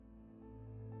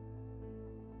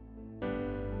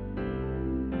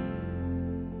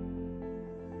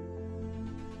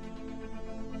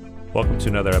Welcome to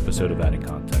another episode of Adding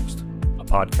Context, a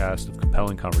podcast of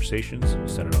compelling conversations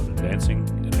centered on advancing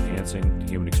and enhancing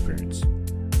the human experience.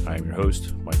 I am your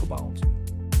host, Michael Bollins.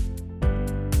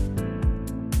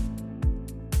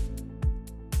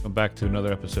 Welcome back to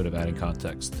another episode of Adding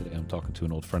Context. Today I'm talking to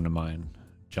an old friend of mine,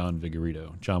 John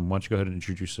Vigorito. John, why don't you go ahead and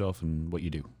introduce yourself and what you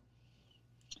do?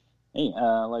 Hey,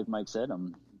 like Mike said,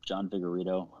 I'm John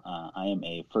Vigorito. I am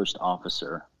a first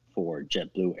officer for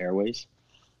JetBlue Airways.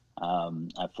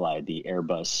 I fly the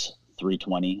Airbus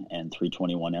 320 and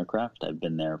 321 aircraft. I've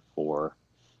been there for,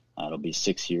 it'll be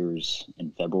 6 years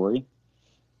in February.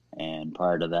 And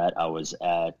prior to that, I was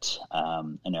at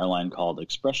an airline called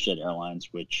ExpressJet Airlines,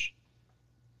 which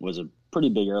was a pretty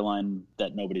big airline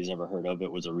that nobody's ever heard of.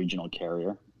 It was a regional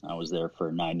carrier. I was there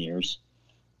for 9 years.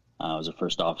 I was a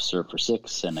first officer for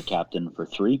 6 and a captain for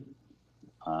 3.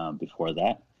 Before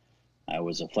that, I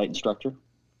was a flight instructor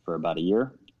for about a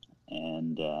year.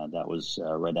 And that was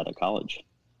right out of college.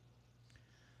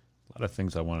 A lot of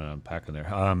things I want to unpack in there.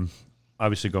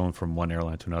 Obviously, going from one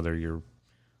airline to another, you're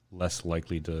less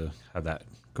likely to have that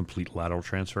complete lateral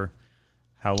transfer.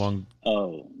 How long?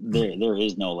 Oh, there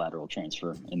is no lateral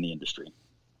transfer in the industry.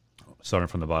 Starting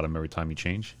from the bottom every time you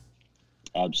change?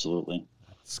 Absolutely.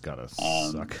 It's gotta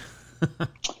suck.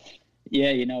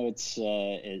 Yeah,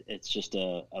 it's just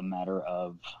a matter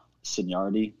of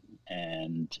seniority,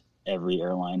 and every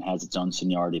airline has its own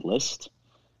seniority list.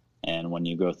 And when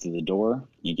you go through the door,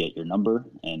 you get your number,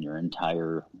 and your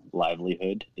entire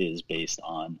livelihood is based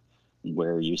on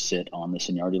where you sit on the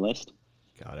seniority list.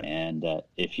 Got it. And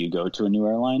if you go to a new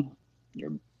airline,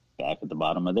 you're back at the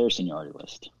bottom of their seniority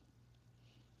list.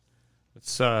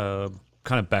 Let's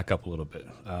kind of back up a little bit.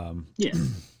 Yeah.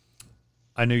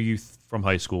 I knew you from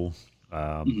high school.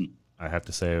 Mm-hmm. I have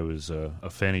to say I was a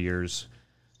fan of yours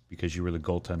because you were the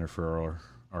goaltender for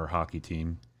our hockey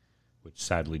team, which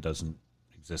sadly doesn't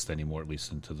exist anymore, at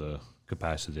least into the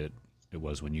capacity that it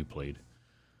was when you played.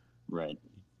 Right.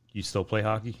 You still play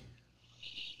hockey?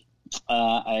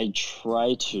 I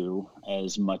try to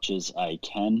as much as I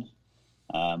can.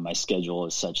 My schedule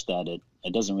is such that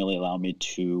it doesn't really allow me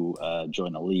to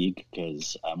join a league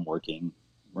because I'm working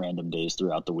random days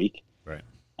throughout the week. Right.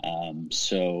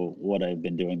 So what I've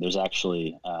been doing, there's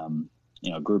actually,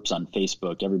 groups on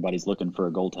Facebook. Everybody's looking for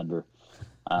a goaltender.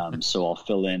 So I'll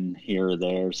fill in here or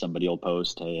there. Somebody will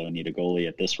post, "Hey, I need a goalie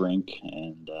at this rink,"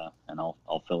 and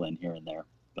I'll fill in here and there.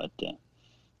 But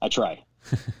I try.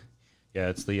 Yeah,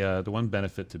 it's the one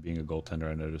benefit to being a goaltender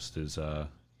I noticed is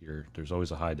there's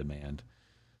always a high demand,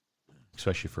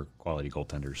 especially for quality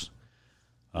goaltenders.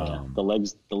 Yeah, the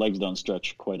legs don't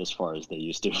stretch quite as far as they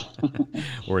used to,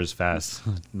 or as fast.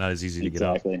 Not as easy to get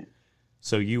out. Exactly.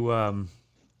 So you,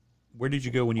 where did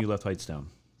you go when you left Hightstown?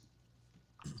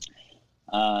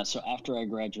 So after I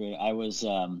graduated,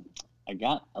 I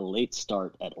got a late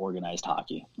start at organized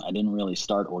hockey. I didn't really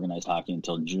start organized hockey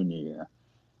until junior year.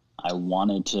 I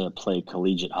wanted to play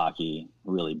collegiate hockey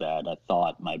really bad. I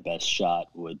thought my best shot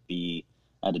would be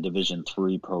at a Division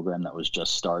III program that was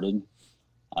just starting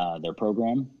their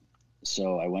program.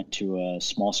 So I went to a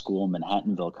small school,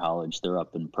 Manhattanville College. They're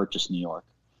up in Purchase, New York,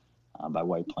 by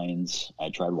White Plains. I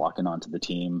tried walking onto the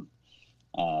team.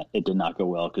 It did not go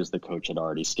well because the coach had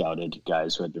already scouted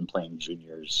guys who had been playing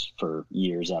juniors for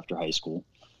years after high school.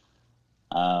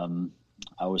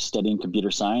 I was studying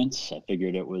computer science. I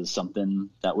figured it was something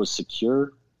that was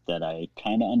secure, that I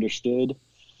kind of understood.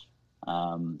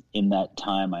 In that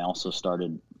time, I also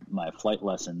started my flight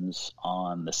lessons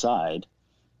on the side,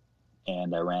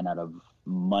 and I ran out of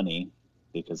money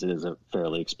because it is a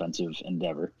fairly expensive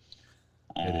endeavor.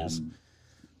 It is.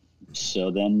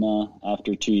 So then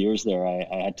after 2 years there, I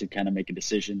had to kind of make a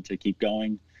decision to keep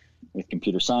going with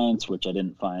computer science, which I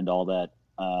didn't find all that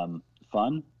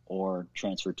fun, or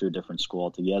transfer to a different school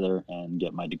altogether and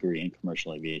get my degree in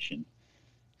commercial aviation.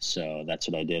 So that's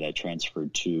what I did. I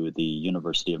transferred to the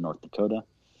University of North Dakota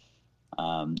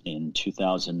in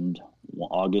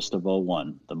August of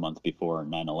 2001, the month before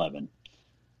 9/11.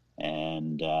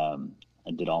 And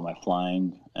I did all my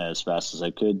flying as fast as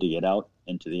I could to get out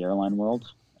into the airline world.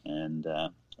 And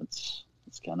that's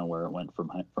kind of where it went from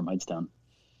Hightstown.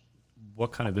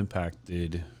 What kind of impact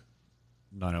did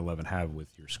 9/11 have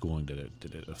with your schooling? Did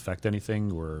it affect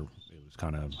anything, or it was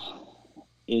kind of?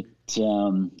 It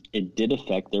did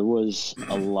affect. There was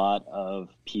a lot of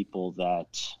people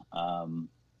that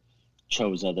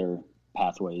chose other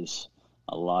pathways.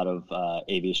 A lot of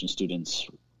aviation students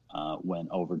went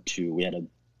over to. We had a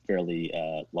fairly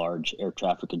large air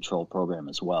traffic control program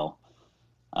as well.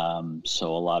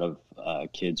 So a lot of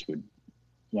kids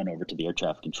went over to the air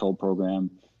traffic control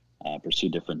program, pursue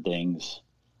different things.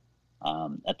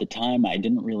 At the time, I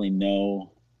didn't really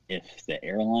know if the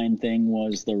airline thing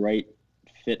was the right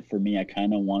fit for me. I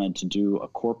kind of wanted to do a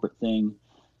corporate thing.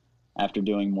 After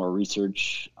doing more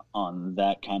research on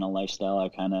that kind of lifestyle, I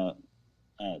kind of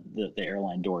the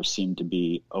airline doors seemed to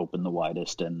be open the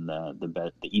widest and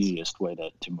the easiest way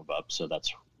to move up. So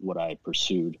that's what I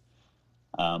pursued.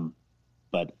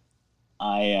 But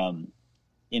I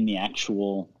in the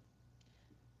actual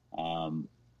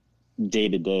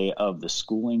day-to-day of the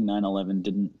schooling, 9/11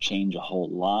 didn't change a whole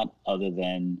lot other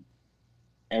than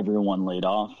everyone laid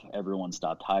off, everyone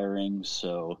stopped hiring,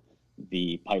 so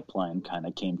the pipeline kind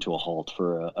of came to a halt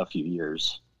for a few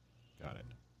years. Got it.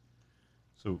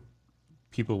 So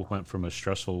people went from a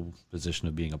stressful position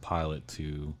of being a pilot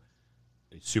to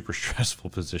a super stressful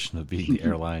position of being the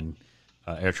airline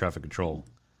air traffic control.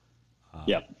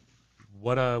 Yep.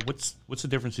 What's the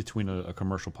difference between a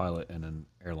commercial pilot and an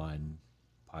airline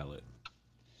pilot?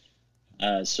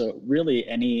 So really,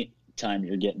 any time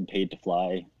you're getting paid to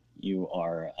fly, you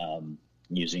are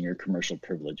using your commercial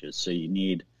privileges. So you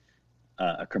need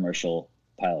a commercial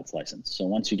pilot's license. So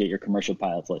once you get your commercial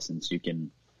pilot's license, you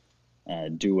can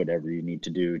do whatever you need to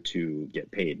do to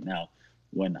get paid. Now,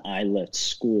 when I left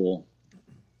school,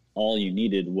 all you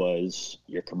needed was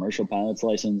your commercial pilot's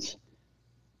license,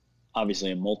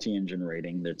 obviously a multi-engine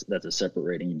rating. That's a separate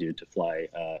rating you do to fly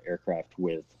aircraft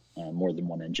with more than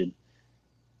one engine.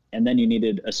 And then you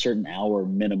needed a certain hour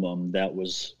minimum that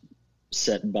was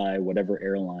set by whatever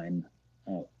airline,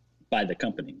 by the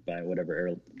company, by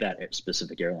whatever that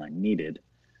specific airline needed.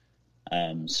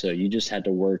 So you just had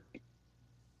to work.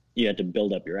 You had to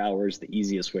build up your hours. The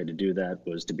easiest way to do that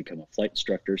was to become a flight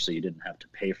instructor, so you didn't have to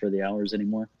pay for the hours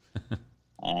anymore.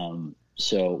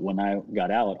 So when I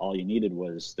got out, all you needed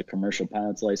was the commercial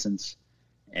pilot's license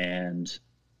and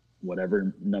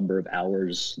whatever number of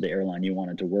hours the airline you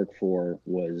wanted to work for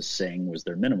was saying was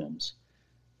their minimums.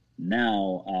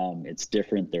 Now it's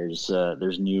different. There's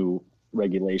new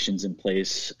regulations in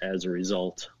place as a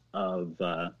result of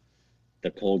the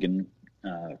Colgan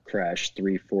crash,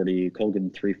 Colgan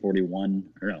 341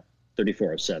 or no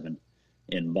 3407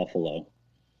 in Buffalo.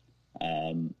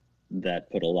 That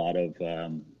put a lot of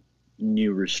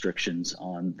new restrictions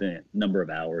on the number of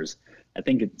hours. I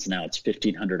think it's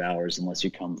 1,500 hours unless you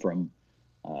come from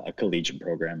a collegiate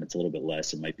program. It's a little bit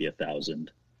less. It might be 1,000.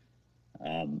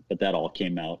 But that all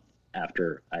came out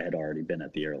after I had already been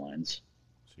at the airlines.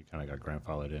 So you kind of got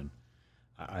grandfathered in.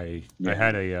 I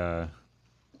had a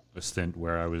stint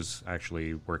where I was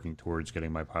actually working towards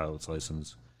getting my pilot's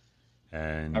license,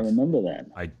 and I remember that.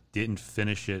 I didn't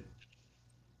finish it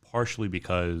partially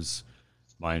because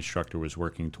my instructor was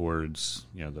working towards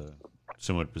the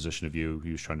similar position of you.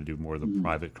 He was trying to do more of the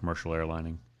private commercial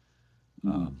airlining,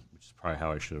 which is probably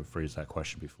how I should have phrased that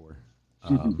question before.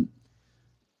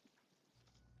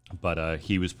 But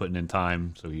he was putting in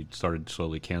time, so he started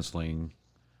slowly canceling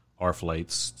our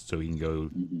flights so he can go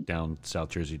down South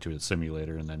Jersey to a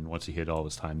simulator. And then once he hit all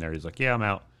his time there, he's like, yeah, I'm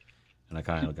out. And I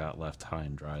kind of got left high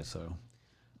and dry. So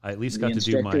I at least got to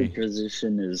do my... The instructor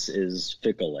position is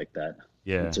fickle like that.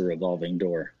 Yeah. It's a revolving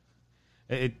door.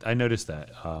 I noticed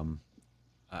that.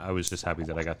 I was just happy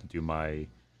that I got to do my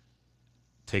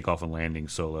takeoff and landing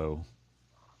solo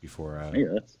before.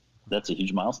 Yeah, that's a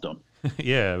huge milestone.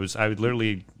 Yeah, I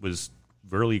literally was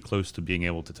really close to being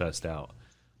able to test out.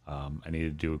 I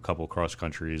needed to do a couple cross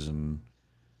countries, and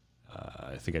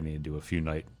I think I needed to do a few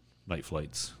night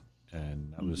flights,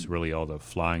 and that was really all the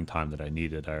flying time that I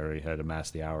needed. I already had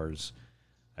amassed the hours.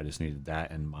 I just needed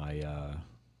that and my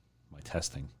my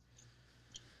testing.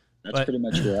 That's pretty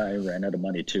much where I ran out of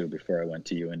money too before I went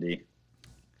to UND.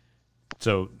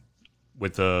 So,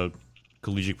 with the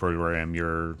collegiate program,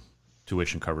 your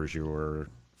tuition covers your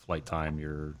flight time,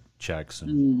 your checks,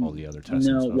 and all the other tests.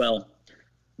 No, and stuff. Well,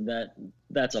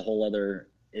 that's a whole other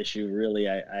issue. Really,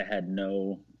 I had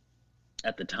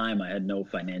at the time I had no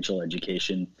financial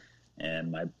education,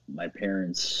 and my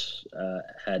parents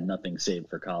had nothing saved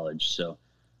for college. So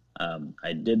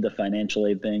I did the financial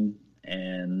aid thing,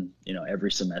 and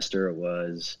every semester it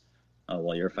was,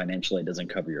 well, your financial aid doesn't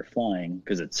cover your flying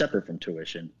because it's separate from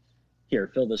tuition. Here,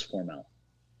 fill this form out.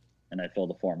 And I fill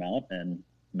the form out, and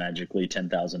magically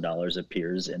 $10,000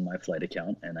 appears in my flight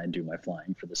account, and I do my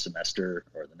flying for the semester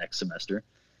or the next semester,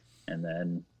 and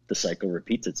then the cycle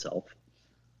repeats itself.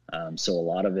 So a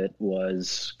lot of it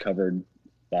was covered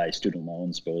by student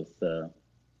loans, both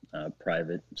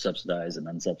private, subsidized, and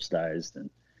unsubsidized, and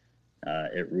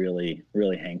it really,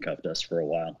 really handcuffed us for a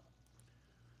while.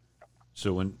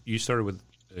 So when you started with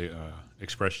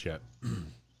ExpressJet,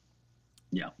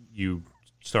 yeah, you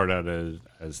started out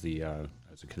as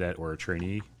a cadet or a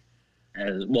trainee.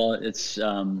 Well, it's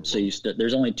so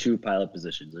there's only two pilot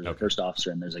positions. There's a first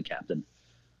officer and there's a captain.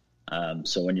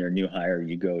 So when you're a new hire,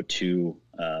 you go to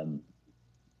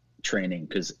training,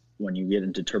 because when you get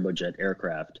into turbojet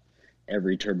aircraft,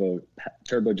 every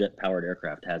turbojet powered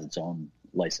aircraft has its own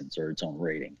license or its own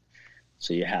rating.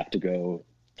 So you have to go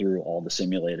through all the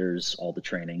simulators, all the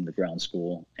training, the ground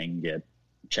school, and get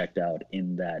checked out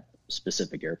in that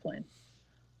specific airplane.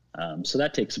 So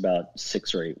that takes about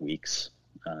 6 or 8 weeks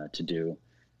to do.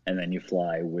 And then you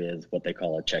fly with what they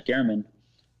call a check airman,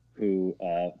 who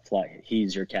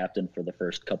he's your captain for the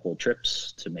first couple of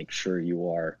trips to make sure you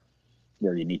are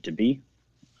where you need to be.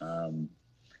 And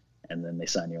then they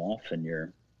sign you off, and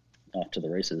you're off to the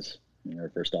races. And you're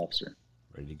a first officer.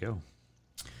 Ready to go.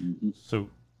 Mm-hmm. So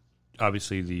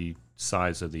obviously the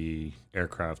size of the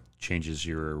aircraft changes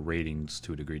your ratings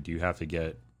to a degree. Do you have to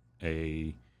get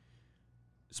a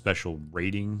special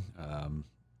rating?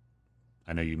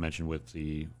 I know you mentioned with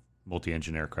the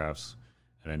multi-engine aircrafts,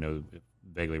 and I know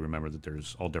vaguely remember that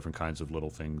there's all different kinds of little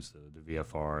things, the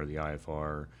VFR, the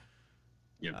IFR.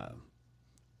 Yep.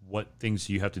 What things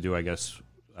do you have to do, I guess,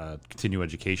 continue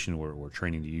education or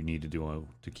training that you need to do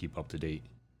to keep up to date?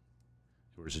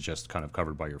 Or is it just kind of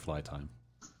covered by your fly time?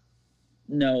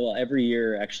 No, every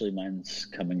year, actually mine's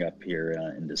coming up here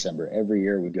in December. Every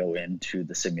year we go into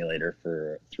the simulator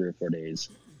for 3 or 4 days,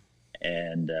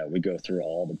 and we go through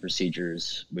all the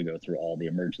procedures. We go through all the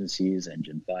emergencies,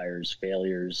 engine fires,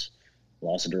 failures,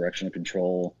 loss of direction of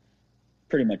control,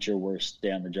 pretty much your worst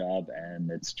day on the job. And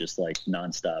it's just like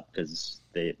nonstop, because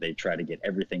they try to get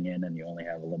everything in, and you only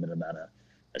have a limited amount of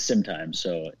sim time.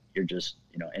 So you're just,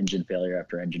 engine failure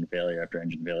after engine failure after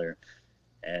engine failure.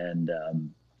 And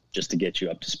just to get you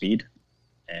up to speed,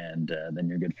 and then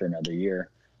you're good for another year.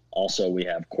 Also, we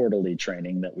have quarterly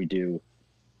training that we do.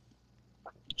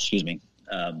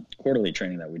 Quarterly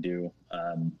training that we do,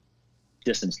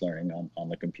 distance learning on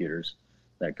the computers,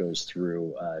 that goes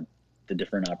through the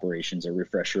different operations, a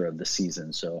refresher of the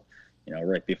season. So,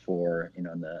 right before, in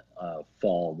the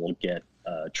fall, we'll get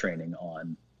training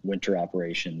on winter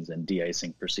operations and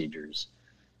de-icing procedures.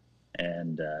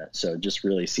 And so just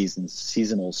really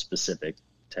seasonal specific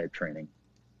type training.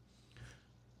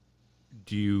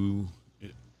 Do you,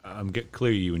 get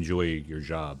clear you enjoy your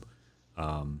job?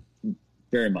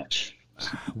 Very much.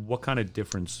 What kind of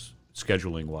difference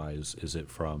scheduling wise is it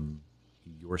from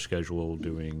your schedule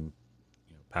doing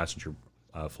passenger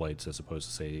flights as opposed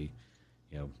to, say,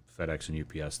 FedEx and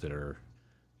UPS that are,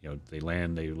 they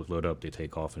land, they load up, they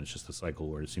take off, and it's just a cycle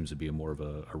where it seems to be more of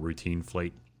a routine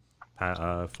flight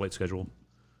schedule?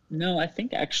 No, I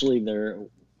think actually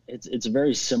it's a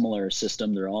very similar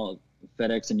system. They're all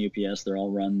FedEx and UPS. They're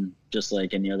all run just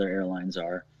like any other airlines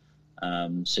are.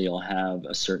 So you'll have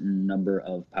a certain number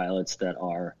of pilots that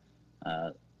are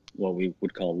what we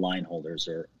would call line holders,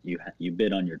 or you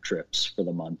bid on your trips for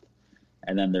the month.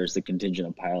 And then there's the contingent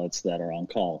of pilots that are on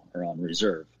call or on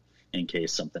reserve in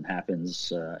case something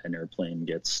happens, an airplane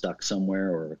gets stuck somewhere,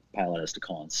 or a pilot has to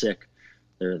call in sick.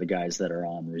 They're the guys that are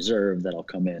on reserve that'll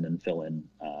come in and fill in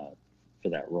for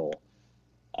that role.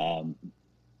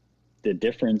 The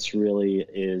difference really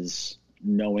is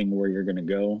knowing where you're going to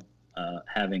go,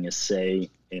 having a say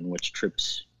in which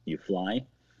trips you fly.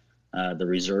 The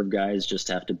reserve guys just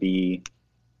have to be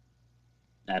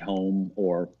at home,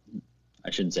 or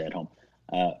I shouldn't say at home,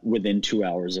 within 2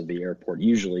 hours of the airport,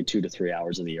 usually 2 to 3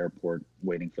 hours of the airport,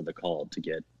 waiting for the call to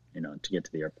get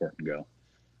to the airport and go.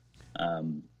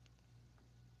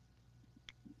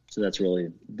 So that's really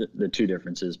the two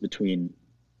differences between,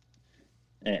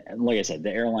 and like I said,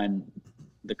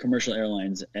 the commercial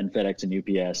airlines and FedEx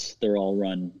and UPS, they're all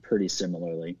run pretty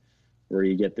similarly. Where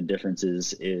you get the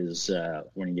differences is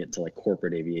when you get to like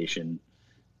corporate aviation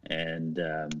and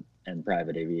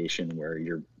private aviation, where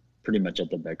you're pretty much at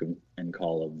the beck and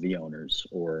call of the owners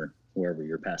or whoever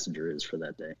your passenger is for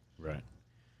that day. Right.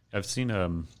 I've seen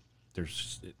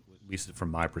there's, at least from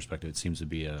my perspective, it seems to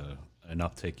be an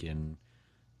uptick in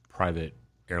private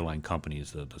airline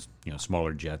companies, the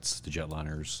smaller jets, the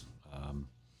jetliners.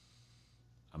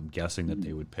 I'm guessing that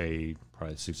they would pay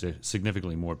probably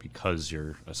significantly more because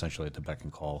you're essentially at the beck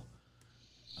and call,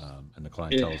 and the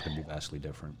clientele is going to be vastly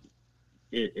different.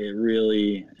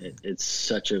 It's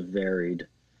such a varied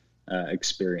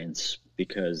experience,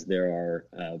 because there are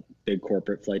big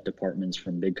corporate flight departments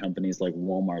from big companies like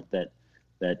Walmart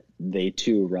that they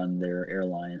too run their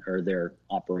airline or their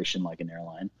operation like an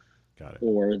airline. Got it.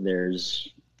 Or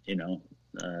there's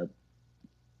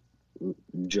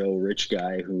Joe Rich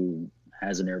guy who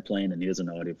has an airplane and he doesn't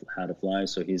know how to fly,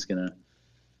 so he's gonna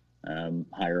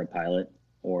hire a pilot.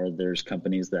 Or there's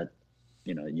companies that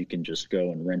you can just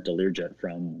go and rent a Learjet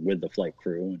from with the flight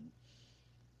crew, and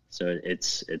so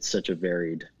it's such a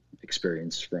varied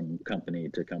experience from company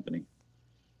to company.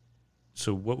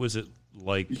 So what was it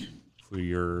like for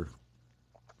your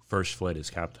first flight as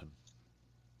captain?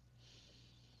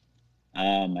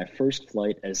 My first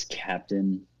flight as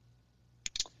captain,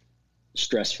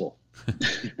 stressful.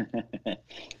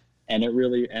 And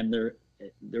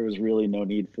there was really no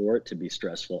need for it to be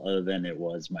stressful, other than it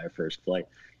was my first flight.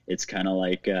 It's kind of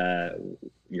like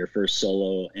your first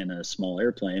solo in a small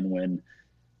airplane, when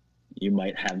you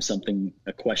might have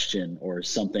a question or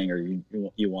something, or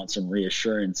you want some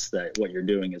reassurance that what you're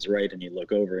doing is right, and you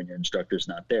look over and your instructor's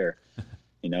not there.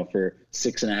 For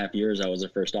 6.5 years, I was a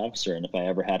first officer, and if I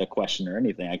ever had a question or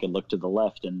anything, I could look to the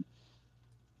left and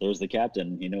there's the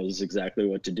captain. He knows exactly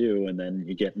what to do. And then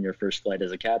you get in your first flight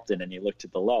as a captain and you look to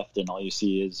the left and all you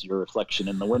see is your reflection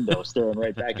in the window staring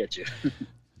right back at you.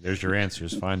 There's your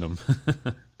answers. Find them.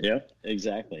 Yep,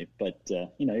 exactly. But,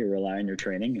 you rely on your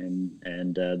training,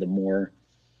 and the more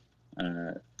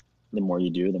you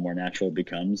do, the more natural it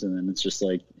becomes. And then it's just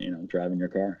like, driving your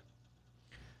car.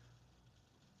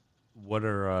 What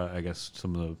are, I guess,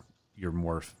 some of your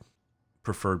more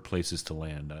preferred places to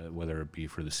land, whether it be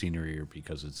for the scenery or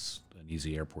because it's an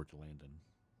easy airport to land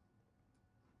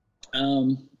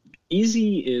in?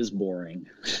 Easy is boring.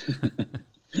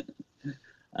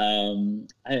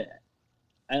 I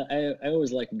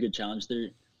always like a good challenge.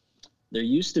 There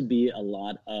used to be a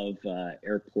lot of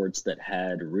airports that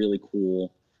had really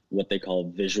cool, what they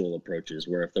call visual approaches,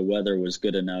 where if the weather was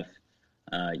good enough,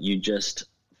 you just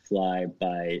fly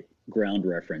by ground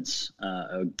reference.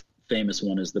 A famous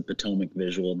one is the Potomac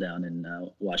visual down in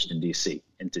Washington, D.C.,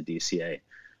 into DCA,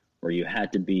 where you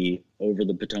had to be over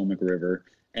the Potomac River,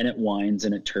 and it winds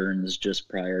and it turns just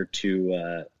prior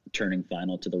to turning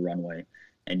final to the runway.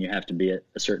 And you have to be at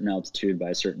a certain altitude by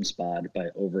a certain spot,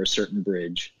 over a certain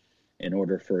bridge, in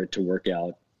order for it to work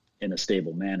out in a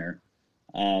stable manner.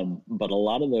 But a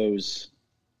lot of those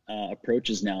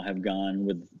approaches now have gone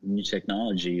with new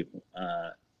technology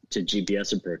to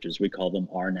GPS approaches. We call them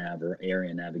RNAV, or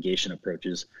area navigation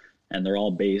approaches, and they're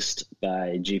all based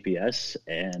by GPS,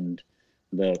 and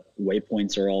the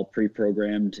waypoints are all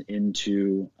pre-programmed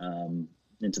into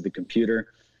the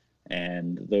computer.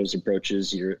 And those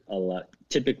approaches,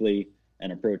 typically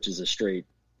an approach is a straight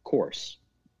course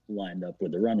lined up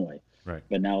with the runway. Right.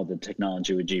 But now the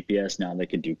technology with GPS, now they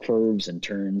could do curves and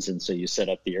turns, and so you set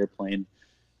up the airplane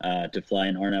to fly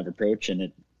an RNAV approach, and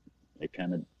it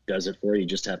kind of does it for you. You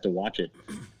just have to watch it.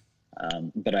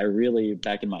 But I really,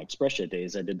 back in my ExpressJet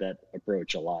days, I did that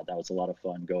approach a lot. That was a lot of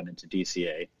fun going into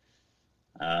DCA.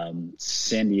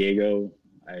 San Diego,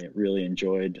 I really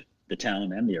enjoyed the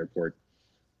town and the airport.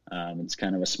 It's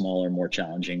kind of a smaller, more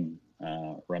challenging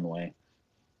runway.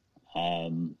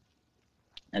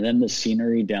 And then the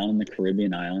scenery down in the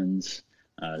Caribbean islands,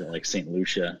 like St.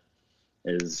 Lucia,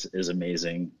 is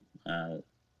amazing.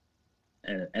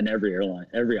 And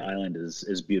every island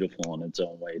is beautiful in its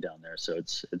own way down there. So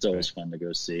it's always fun to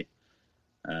go see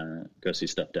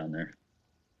stuff down there.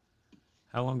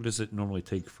 How long does it normally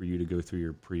take for you to go through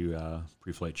your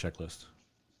pre-flight checklist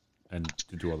and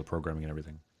to do all the programming and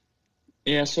everything?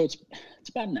 Yeah, so it's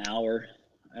about an hour,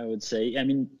 I would say. I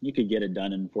mean, you could get it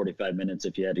done in 45 minutes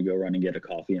if you had to go run and get a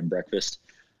coffee and breakfast.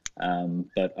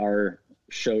 But our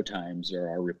show times, or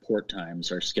our report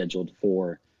times, are scheduled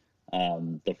for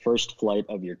the first flight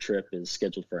of your trip is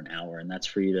scheduled for an hour, and that's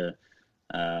for you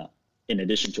to, in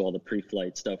addition to all the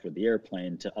pre-flight stuff with the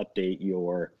airplane, to update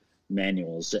your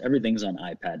manuals. Everything's on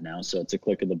iPad now, so it's a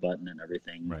click of the button and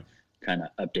everything. Right. Kind of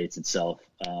updates itself.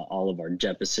 All of our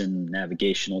Jeppesen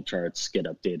navigational charts get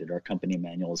updated. Our company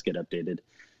manuals get updated.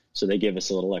 So they give us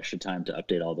a little extra time to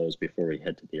update all those before we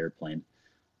head to the airplane.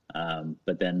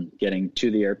 But then getting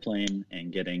to the airplane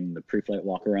and getting the pre-flight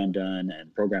walk-around done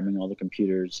and programming all the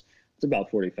computers, it's about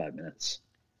 45 minutes.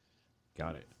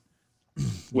 Got it.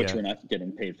 Which we're not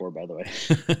getting paid for, by the way.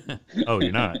 Oh,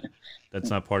 you're not?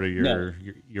 That's not part of your... No.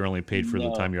 You're only paid for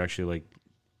the time you're actually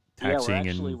taxiing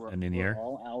and in the air? We're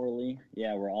all hourly.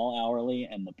 Yeah, we're all hourly,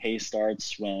 and the pay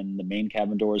starts when the main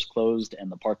cabin door is closed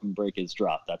and the parking brake is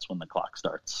dropped. That's when the clock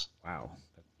starts. Wow.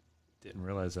 Didn't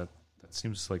realize that. That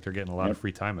seems like they're getting a lot of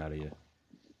free time out of you.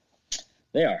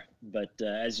 They are, but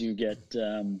as you get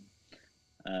to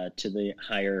the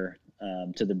higher,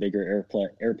 to the bigger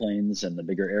airplanes and the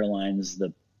bigger airlines,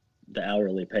 the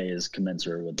hourly pay is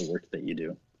commensurate with the work that you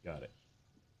do. Got it.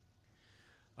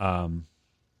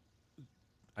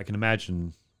 I can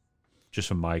imagine, just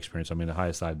from my experience, I mean, the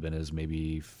highest I've been is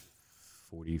maybe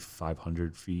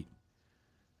 4,500 feet.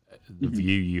 The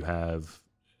view you have,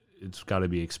 it's got to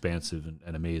be expansive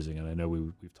and amazing. And I know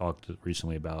we've talked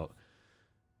recently about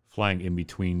flying in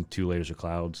between two layers of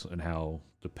clouds and how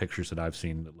the pictures that I've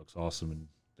seen, it looks awesome. And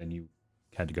then you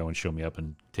had to go and show me up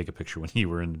and take a picture when you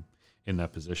were in in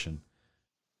that position.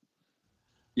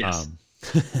 Yes.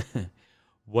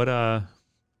 What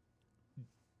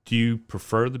do you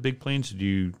prefer the big planes? Do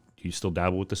you still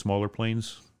dabble with the smaller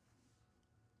planes?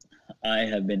 I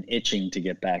have been itching to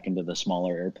get back into the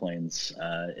smaller airplanes.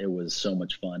 It was so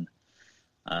much fun.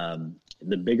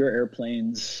 The bigger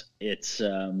airplanes, it's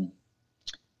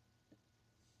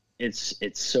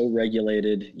so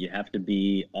regulated. You have to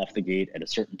be off the gate at a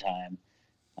certain time.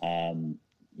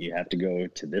 You have to go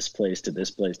to this place, to this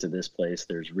place, to this place.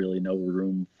 There's really no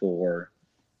room for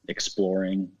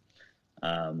exploring.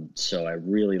 So I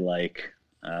really like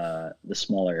the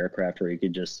smaller aircraft where you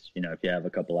could just, if you have a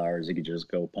couple hours, you could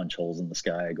just go punch holes in the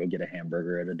sky, go get a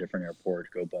hamburger at a different airport,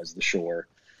 go buzz the shore,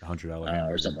 $100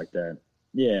 hamburger or something like that.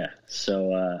 Yeah.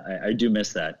 So I do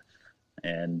miss that.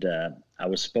 And I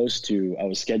was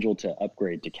scheduled to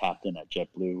upgrade to captain at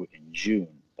JetBlue in June,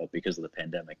 but because of the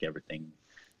pandemic, everything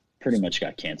pretty much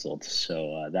got canceled.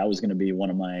 So that was going to be one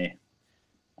of my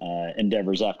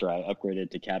endeavors after I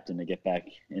upgraded to captain to get back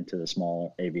into the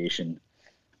small aviation,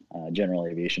 general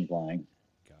aviation flying.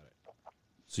 Got it.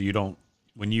 So you don't,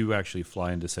 when you actually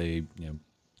fly into, say,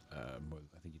 I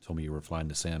think you told me you were flying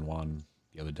to San Juan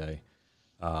the other day.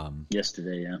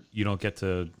 Yesterday, yeah. You don't get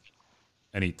to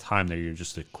any time there. You're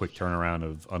just a quick turnaround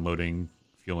of unloading,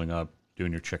 fueling up,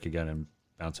 doing your check again, and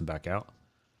bouncing back out.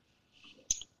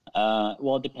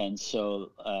 Well, it depends.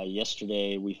 So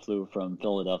yesterday we flew from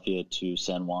Philadelphia to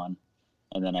San Juan,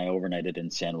 and then I overnighted in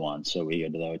San Juan. So we go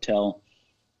to the hotel.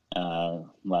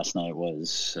 Last night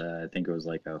was, I think it was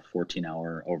like a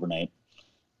 14-hour overnight,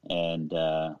 and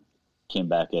came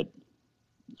back at,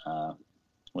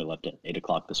 we left at 8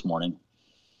 o'clock this morning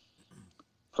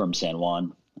from San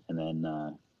Juan, and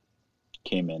then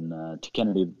came in to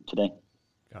Kennedy today.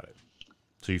 Got it.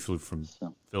 So you flew from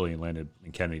Philly and landed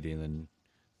in Kennedy, and then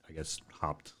I guess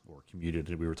hopped or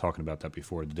commuted. We were talking about that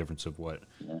before, the difference of what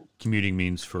commuting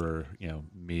means for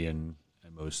me and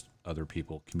most other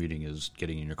people. Commuting is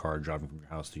getting in your car, driving from your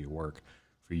house to your work.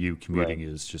 For you, commuting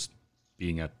is just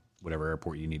being at whatever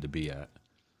airport you need to be at.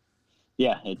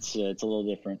 Yeah, it's a little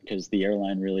different because the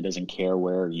airline really doesn't care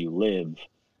where you live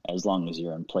as long as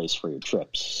you're in place for your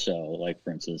trips. So, like,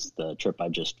 for instance, the trip I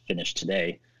just finished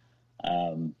today,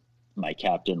 my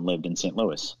captain lived in St.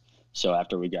 Louis. So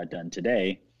after we got done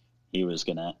today, he was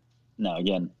now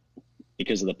again,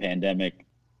 because of the pandemic,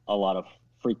 a lot of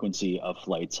frequency of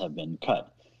flights have been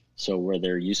cut. So where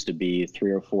there used to be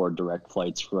 3 or 4 direct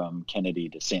flights from Kennedy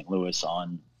to St. Louis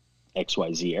on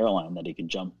XYZ airline that he could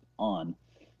jump on,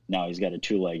 now he's got a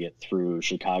 2-legged through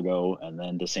Chicago and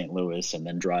then to St. Louis and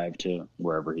then drive to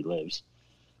wherever he lives.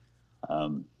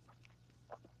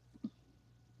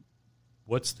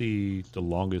 What's the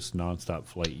longest nonstop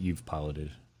flight you've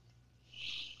piloted?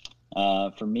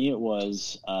 For me, it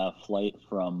was a flight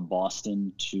from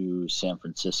Boston to San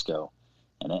Francisco,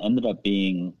 and it ended up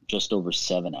being just over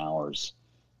 7 hours.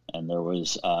 And there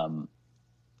was in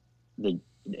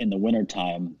the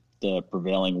wintertime, the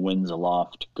prevailing winds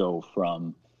aloft go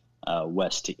from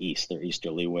west to east. They're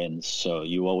easterly winds, so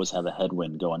you always have a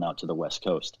headwind going out to the west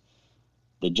coast.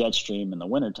 The jet stream in the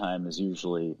wintertime is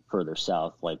usually further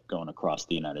south, like going across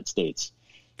the United States.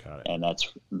 Got it. And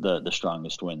that's the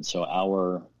strongest wind. So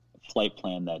our flight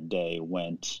plan that day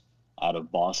went out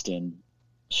of Boston,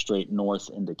 straight north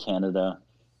into Canada,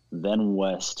 then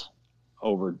west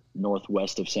over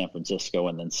northwest of San Francisco,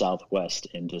 and then southwest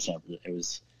into San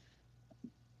Francisco.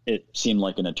 It seemed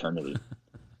like an eternity.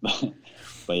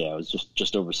 But yeah, it was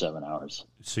just over 7 hours.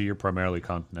 So you're primarily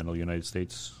continental United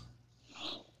States?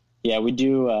 Yeah, we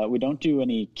do. We don't do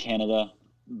any Canada,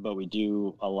 but we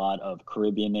do a lot of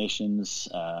Caribbean nations,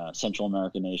 Central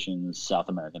American nations, South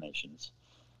American nations.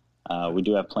 We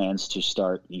do have plans to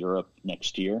start Europe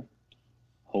next year.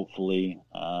 Hopefully,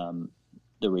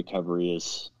 the recovery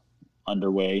is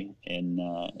underway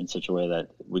in such a way that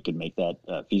we could make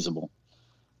that feasible.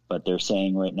 But they're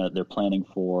saying right now they're planning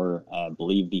for, I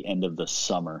believe, the end of the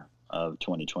summer of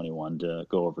 2021 to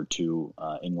go over to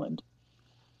England.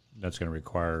 That's going to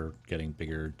require getting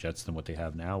bigger jets than what they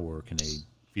have now, or can they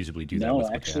feasibly do that No, with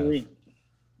what actually,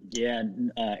 they have?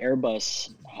 yeah,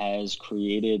 Airbus has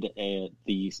created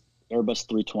the Airbus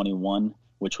 321,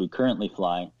 which we currently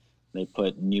fly. They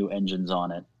put new engines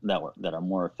on it that are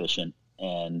more efficient,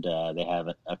 and they have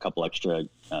a couple extra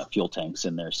fuel tanks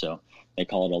in there. So they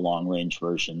call it a long-range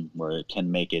version where it can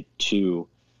make it to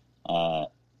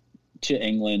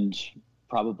England,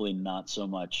 probably not so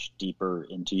much deeper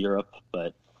into Europe,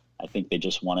 but I think they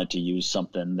just wanted to use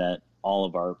something that all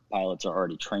of our pilots are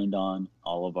already trained on,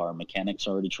 all of our mechanics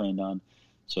are already trained on.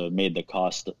 So it made the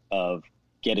cost of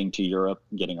getting to Europe,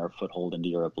 getting our foothold into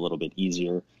Europe a little bit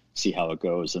easier see how it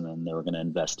goes, and then they were going to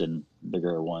invest in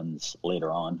bigger ones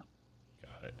later on.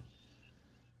 Got it.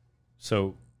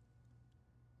 So,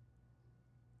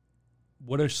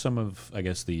 what are some of, I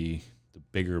guess, the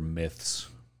bigger myths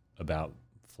about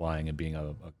flying and being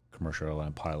a commercial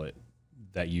airline pilot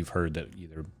that you've heard that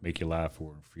either make you laugh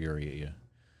or infuriate you,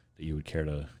 that you would care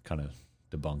to kind of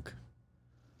debunk?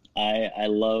 I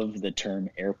love the term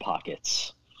air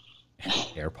pockets.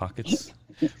 Air pockets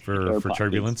for Air for pockets.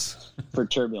 turbulence. For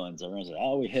turbulence, everyone says,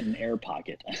 "Oh, we hit an air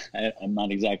pocket." I'm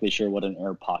not exactly sure what an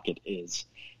air pocket is,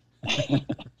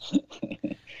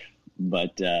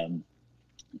 but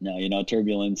no,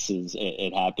 turbulence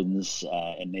it happens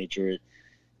in nature.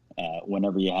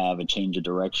 Whenever you have a change of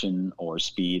direction or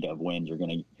speed of wind, you're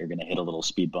gonna hit a little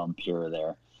speed bump here or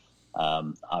there.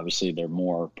 Obviously, they're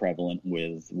more prevalent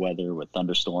with weather, with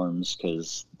thunderstorms,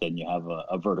 because then you have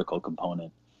a vertical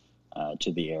component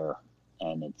to the air,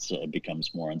 and it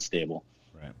becomes more unstable.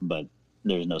 Right. But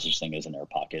there's no such thing as an air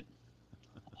pocket.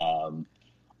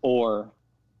 Or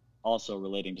also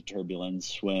relating to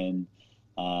turbulence, when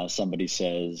somebody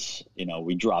says,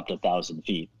 we dropped 1,000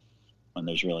 feet, when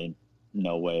there's really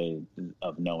no way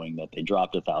of knowing that they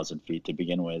dropped 1,000 feet to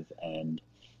begin with, and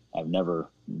I've never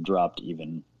dropped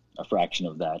even a fraction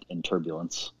of that in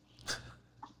turbulence.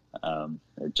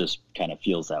 It just kind of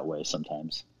feels that way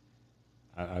sometimes.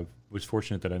 I was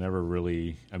fortunate that I never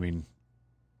really. I mean,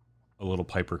 a little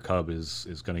Piper Cub is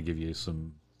going to give you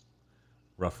some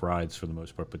rough rides for the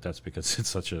most part, but that's because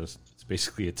it's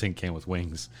basically a tin can with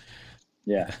wings.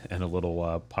 Yeah. And a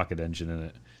little pocket engine in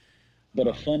it. But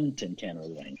a fun tin can with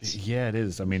wings. Yeah, it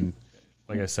is. I mean,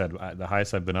 like I said, the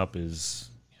highest I've been up is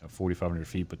 4,500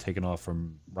 feet, but taking off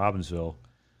from Robbinsville,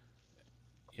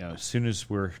 as soon as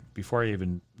before I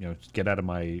even get out of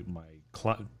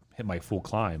hit my full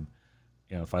climb,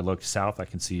 if I look south, I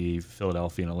can see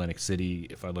Philadelphia and Atlantic City.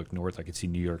 If I look north, I can see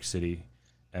New York City,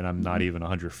 and I'm not even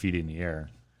 100 feet in the air.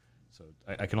 So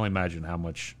I can only imagine how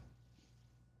much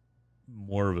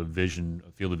more of a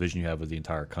field of vision you have of the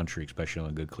entire country, especially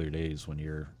on good clear days when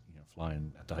you're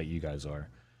flying at the height you guys are.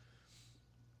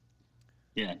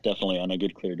 Yeah, definitely. On a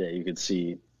good clear day, you could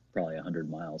see probably 100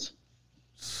 miles.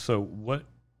 So what,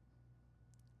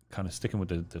 kind of sticking with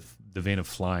the vein of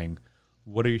flying,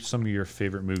 what are some of your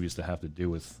favorite movies that have to do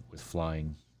with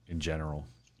flying in general?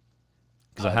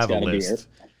 Because I have a list.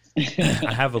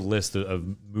 I have a list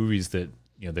of movies that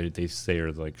they say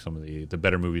are like some of the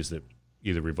better movies that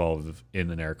either revolve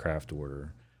in an aircraft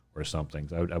or something.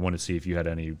 I want to see if you had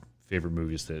any favorite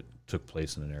movies that took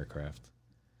place in an aircraft.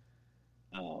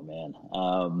 Oh man,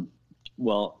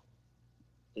 well,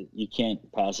 you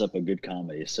can't pass up a good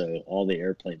comedy. So all the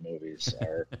airplane movies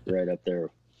are right up there.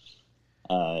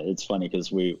 It's funny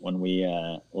because when we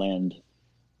land,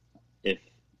 if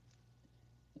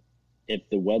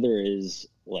the weather is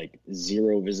like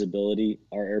zero visibility,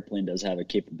 our airplane does have a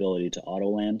capability to auto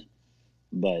land,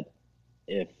 but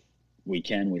if we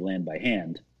land by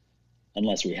hand,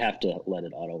 unless we have to let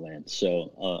it auto land.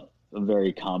 So a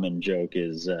very common joke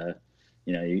is,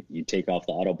 you take off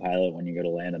the autopilot when you go to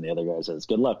land, and the other guy says,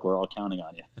 "Good luck, we're all counting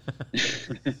on you."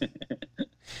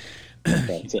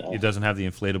 But, it doesn't have the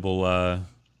inflatable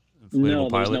no,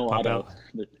 pilot no pop auto. out?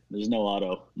 There's no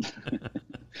auto.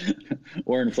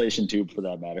 Or inflation tube, for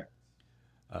that matter.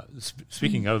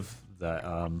 Speaking of that,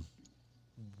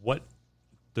 what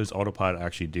does autopilot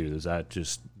actually do? Does that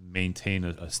just maintain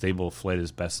a stable flight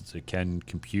as best as it can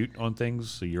compute on things,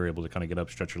 so you're able to kind of get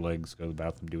up, stretch your legs, go to the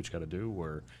bathroom, do what you got to do,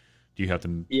 or do you have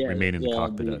to remain in the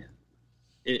cockpit?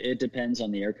 It depends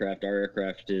on the aircraft. Our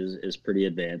aircraft is pretty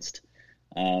advanced.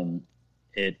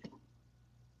 It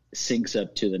syncs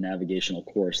up to the navigational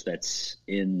course that's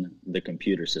in the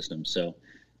computer system, so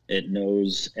it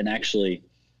knows. And actually,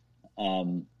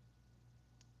 our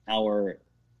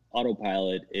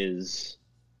autopilot it's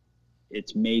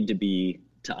made to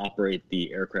operate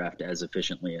the aircraft as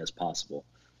efficiently as possible.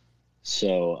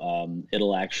 So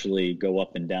it'll actually go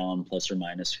up and down plus or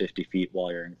minus 50 feet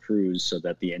while you're in cruise, so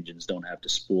that the engines don't have to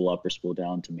spool up or spool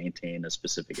down to maintain a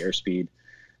specific airspeed.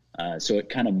 So it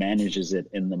kind of manages it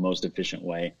in the most efficient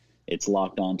way. It's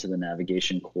locked onto the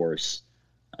navigation course.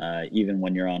 Even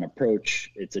when you're on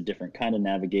approach, it's a different kind of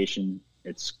navigation.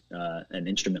 It's an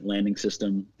instrument landing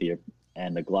system,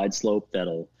 and the glide slope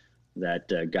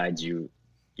that guides you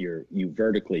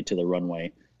vertically to the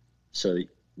runway. So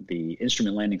the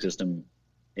instrument landing system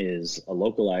is a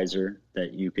localizer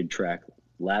that you could track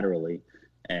laterally,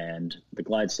 and the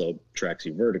glide slope tracks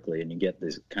you vertically, and you get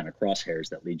these kind of crosshairs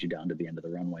that lead you down to the end of the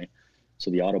runway. So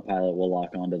the autopilot will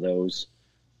lock onto those,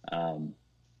 and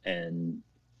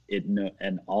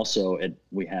also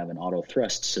we have an auto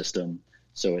thrust system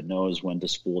so it knows when to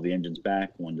spool the engines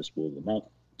back, when to spool them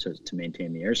up to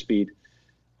maintain the airspeed.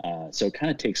 So it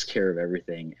kind of takes care of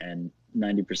everything, and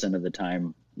 90% of the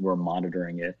time we're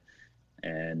monitoring it,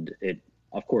 and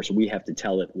of course, we have to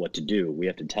tell it what to do. We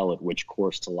have to tell it which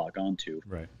course to lock onto.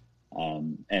 Right.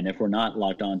 And if we're not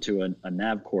locked onto a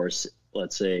nav course,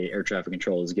 let's say air traffic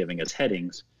control is giving us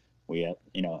headings, we have,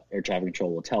 air traffic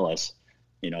control will tell us,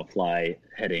 fly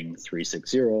heading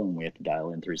 360, and we have to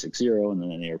dial in 360, and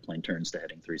then the airplane turns to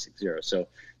heading 360. So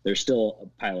there's still a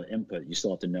pilot input. You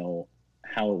still have to know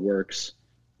how it works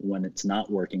when it's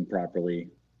not working properly,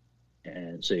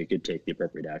 and so you could take the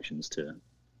appropriate actions to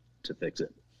fix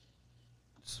it.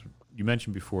 So you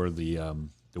mentioned before the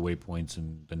waypoints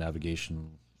and the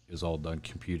navigation is all done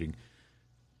computing.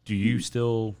 Do you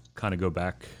still kind of go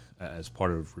back as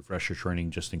part of refresher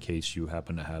training just in case you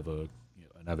happen to have a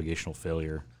navigational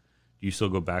failure? Do you still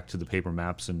go back to the paper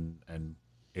maps and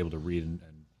able to read and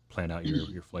plan out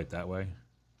your flight that way?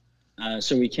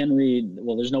 So we can read.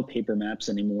 Well, there's no paper maps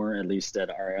anymore. At least at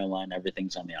our airline,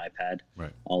 everything's on the iPad.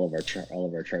 Right. All of our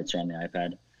charts are on the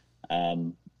iPad.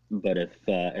 But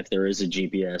if there is a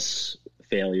GPS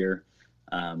failure,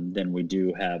 then we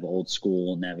do have old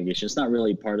school navigation. It's not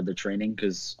really part of the training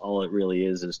because all it really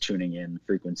is tuning in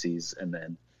frequencies, and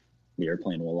then the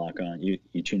airplane will lock on. You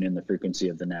tune in the frequency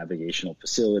of the navigational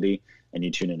facility, and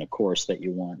you tune in a course that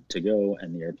you want to go,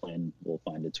 and the airplane will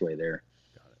find its way there.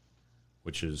 Got it.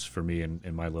 Which is, for me,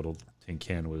 in my little tin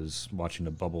can, was watching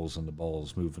the bubbles and the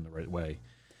balls move in the right way.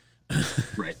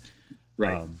 Right.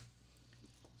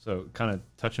 So kind of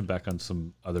touching back on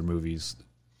some other movies,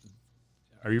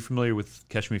 are you familiar with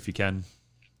Catch Me If You Can?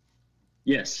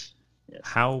 Yes.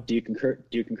 How do you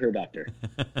concur, Doctor?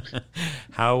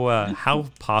 How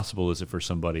possible is it for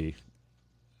somebody?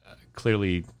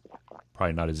 Clearly,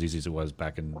 probably not as easy as it was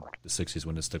back in the '60s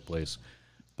when this took place.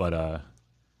 But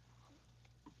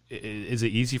is it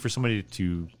easy for somebody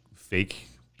to fake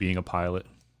being a pilot?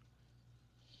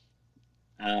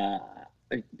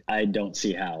 I don't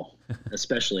see how,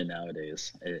 especially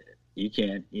nowadays. You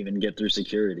can't even get through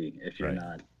security if you're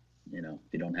not, if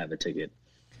you don't have a ticket.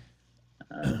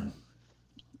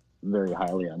 Very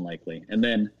highly unlikely. And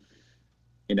then,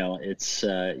 it's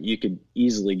you could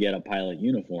easily get a pilot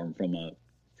uniform from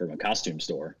a costume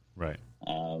store. Right.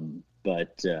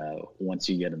 But once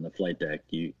you get in the flight deck,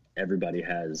 everybody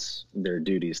has their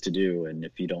duties to do, and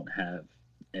if you don't have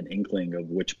an inkling of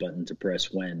which button to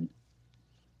press when,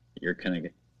 you're kind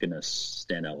of going to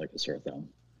stand out like a sore thumb.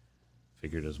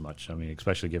 Figured as much. I mean,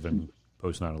 especially given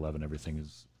post 9/11, everything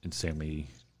is insanely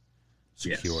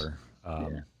secure.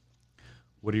 Yes.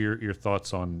 What are your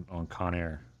thoughts on Con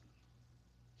Air?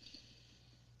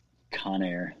 Con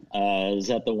Air. Is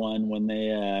that the one when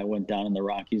they went down in the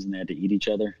Rockies and they had to eat each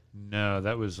other? No,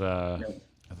 that was I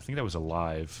think that was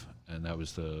Alive, and that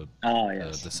was the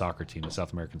soccer team, the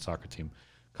South American soccer team.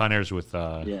 Con Air's with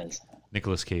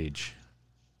Nicolas Cage.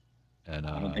 And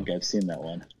I don't think I've seen that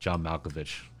one. John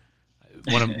Malkovich,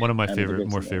 one of my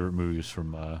favorite movies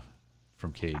from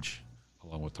Cage,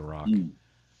 along with The Rock.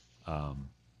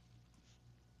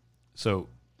 So,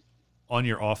 on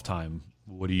your off time,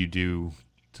 what do you do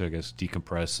to, I guess,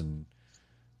 decompress and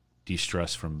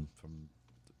de-stress from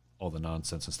all the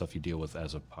nonsense and stuff you deal with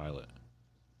as a pilot?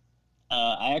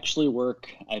 I actually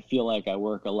I feel like I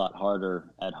work a lot harder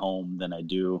at home than I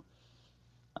do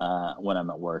when I'm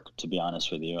at work, to be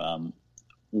honest with you.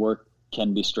 Work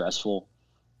can be stressful,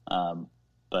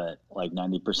 but like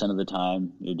 90% of the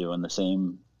time you're doing the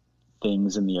same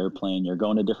things in the airplane. You're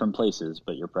going to different places,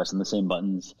 but you're pressing the same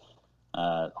buttons.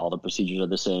 All the procedures are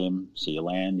the same. So you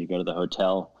land, you go to the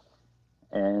hotel.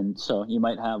 And so you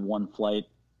might have one flight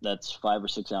that's 5 or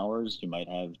 6 hours. You might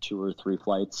have 2 or 3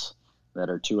 flights that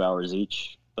are 2 hours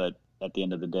each. But at the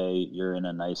end of the day, you're in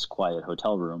a nice, quiet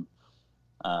hotel room.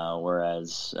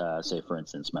 Whereas, say, for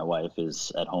instance, my wife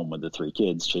is at home with the 3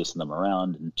 kids, chasing them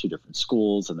around in 2 different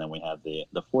schools. And then we have the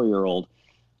 4-year-old.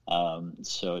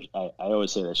 So I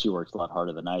always say that she works a lot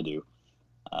harder than I do.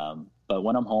 But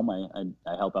when I'm home,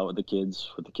 I help out with the kids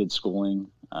schooling.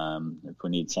 If we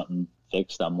need something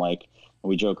fixed,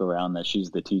 we joke around that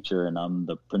she's the teacher and I'm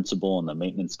the principal and the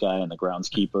maintenance guy and the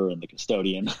groundskeeper and the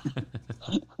custodian.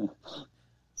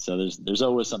 So there's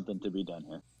always something to be done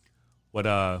here.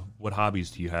 What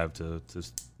hobbies do you have to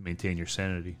maintain your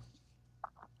sanity?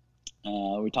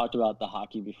 We talked about the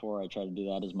hockey before. I try to do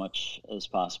that as much as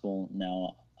possible.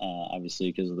 Now,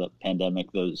 obviously, because of the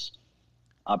pandemic, those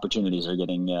opportunities are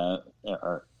getting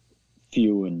are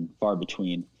few and far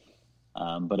between.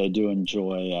 But I do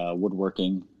enjoy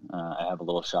woodworking. I have a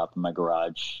little shop in my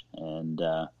garage, and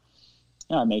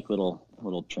I make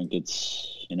little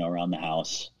trinkets, around the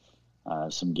house.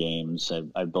 some games.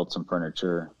 I've built some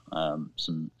furniture,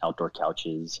 some outdoor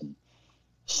couches and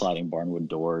sliding barnwood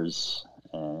doors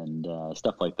and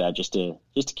stuff like that, just to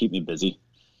keep me busy.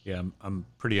 Yeah, I'm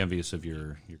pretty envious of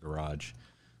your garage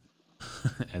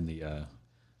and the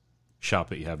shop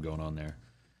that you have going on there.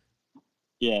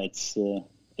 Yeah, it's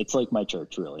like my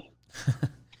church, really.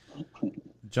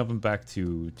 Jumping back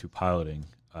to piloting,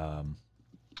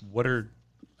 what are,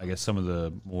 I guess, some of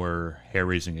the more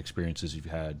hair-raising experiences you've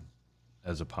had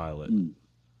as a pilot?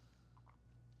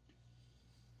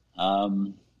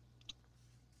 Well,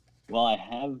 I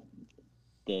have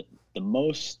the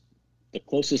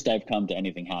closest I've come to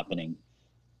anything happening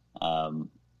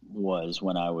was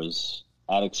when I was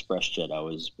at ExpressJet. I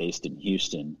was based in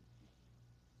Houston,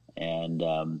 and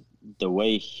the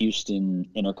way Houston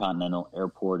Intercontinental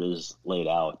Airport is laid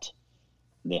out,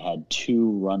 they had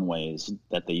 2 runways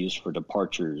that they used for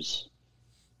departures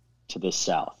to the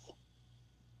south.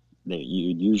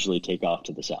 You'd usually take off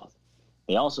to the south.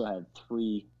 They also had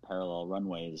 3 parallel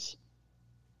runways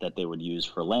that they would use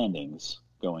for landings,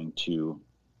 going to,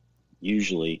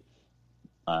 usually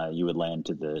you would land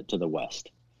to the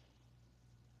west.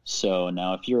 So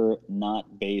now, if you're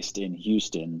not based in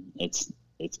Houston, it's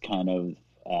kind of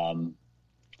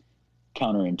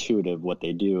counterintuitive what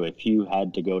they do. If you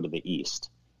had to go to the east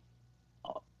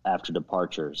after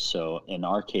departure, so in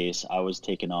our case, I was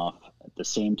taken off at the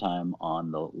same time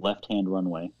on the left-hand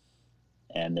runway,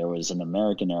 and there was an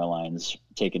American Airlines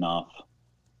taking off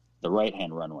the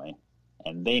right-hand runway,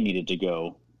 and they needed to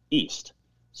go east.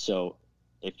 So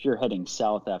if you're heading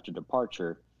south after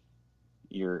departure,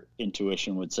 your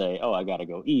intuition would say, oh, I got to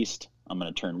go east. I'm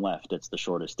going to turn left. It's the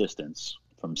shortest distance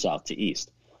from south to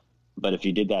east. But if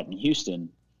you did that in Houston,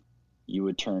 you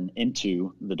would turn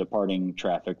into the departing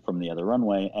traffic from the other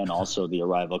runway and also the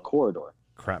arrival corridor.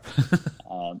 Crap.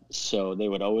 So they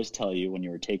would always tell you when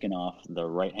you were taking off the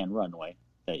right-hand runway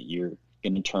that you're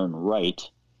going to turn right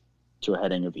to a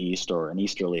heading of east or an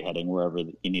easterly heading, wherever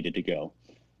you needed to go.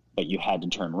 But you had to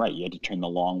turn right. You had to turn the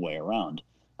long way around.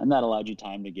 And that allowed you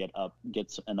time to get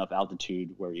enough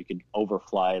altitude where you could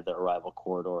overfly the arrival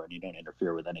corridor and you don't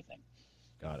interfere with anything.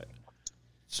 Got it.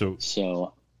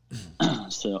 So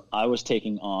I was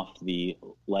taking off the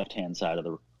left-hand side of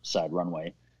the side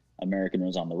runway. American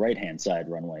was on the right-hand side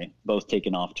runway, both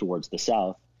taking off towards the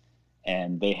south,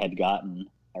 and they had gotten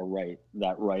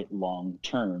that right long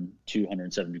turn,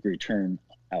 207-degree turn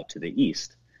out to the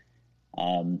east.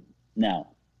 Now,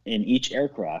 in each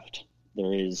aircraft,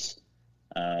 there is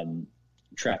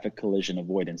traffic collision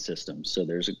avoidance systems. So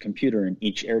there's a computer in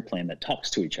each airplane that talks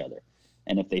to each other.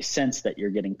 And if they sense that you're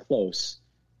getting close,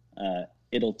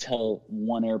 it'll tell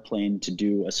one airplane to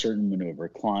do a certain maneuver,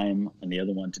 climb, and the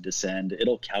other one to descend.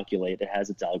 It'll calculate, it has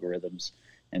its algorithms,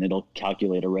 and it'll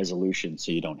calculate a resolution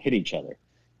so you don't hit each other.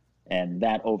 And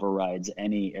that overrides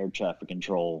any air traffic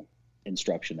control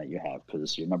instruction that you have,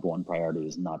 because your number one priority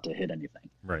is not to hit anything.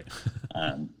 Right.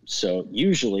 So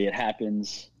usually it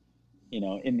happens,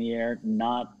 in the air,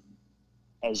 not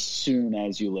as soon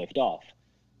as you lift off.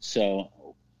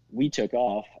 So we took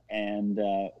off and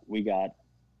we got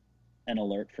an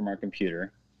alert from our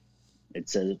computer. It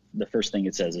says, the first thing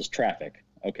it says is traffic.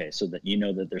 Okay, so that you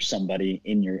know that there's somebody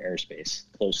in your airspace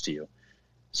close to you.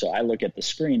 So I look at the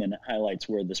screen and it highlights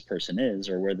where this person is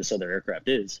or where this other aircraft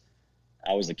is.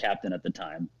 I was the captain at the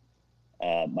time.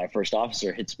 My first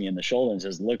officer hits me in the shoulder and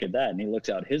says, look at that. And he looks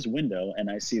out his window and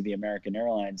I see the American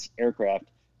Airlines aircraft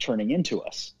turning into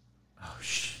us. Oh,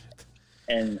 shit.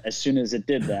 And as soon as it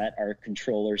did that, our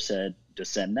controller said,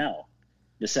 descend now.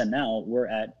 Descend now, we're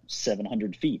at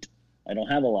 700 feet. I don't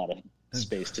have a lot of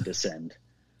space to descend.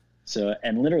 So,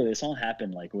 and literally this all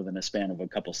happened like within a span of a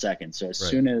couple seconds. So as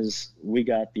soon as we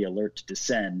got the alert to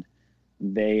descend,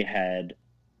 they had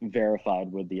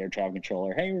verified with the air traffic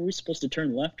controller, hey, were we supposed to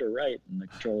turn left or right? And the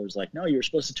controller was like, no, you were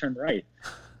supposed to turn right.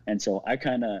 And so I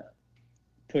kind of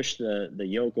pushed the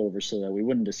yoke over so that we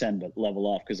wouldn't descend but level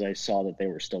off, because I saw that they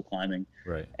were still climbing.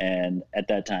 Right. And at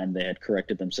that time they had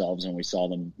corrected themselves and we saw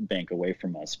them bank away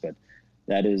from us. But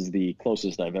that is the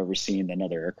closest I've ever seen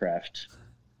another aircraft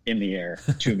in the air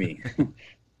to me.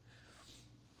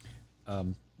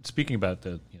 Speaking about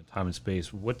the time and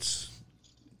space, what's,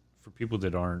 for people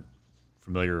that aren't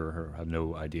familiar or have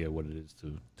no idea what it is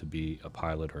to be a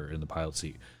pilot or in the pilot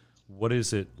seat, what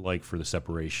is it like for the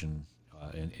separation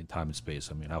in time and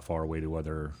space? I mean, how far away do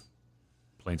other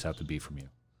planes have to be from you?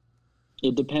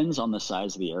 It depends on the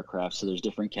size of the aircraft. So there's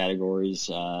different categories: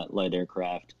 light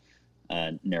aircraft,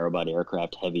 narrow body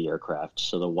aircraft, heavy aircraft.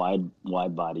 So the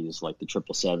wide bodies like the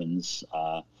 777s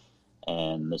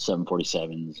and the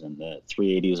 747s and the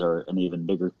 380s are an even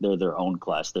bigger. They're their own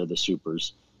class. They're the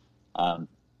supers.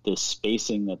 the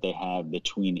spacing that they have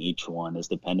between each one is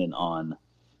dependent on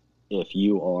if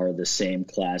you are the same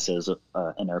class as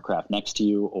an aircraft next to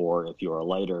you, or if you are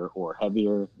lighter or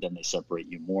heavier, then they separate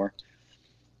you more.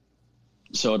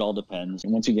 So it all depends.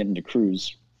 And once you get into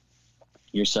cruise,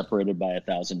 you're separated by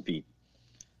 1,000 feet.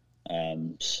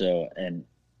 And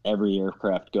every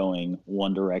aircraft going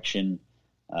one direction,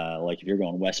 like if you're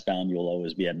going westbound, you'll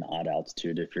always be at an odd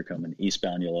altitude. If you're coming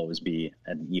eastbound, you'll always be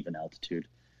at an even altitude.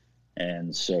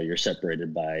 And so you're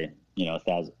separated by,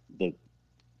 1,000.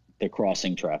 The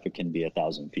crossing traffic can be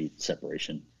 1,000 feet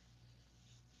separation.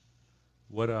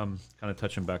 What kind of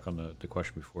touching back on the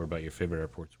question before about your favorite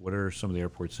airports? What are some of the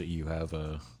airports that you have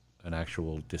an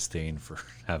actual disdain for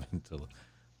having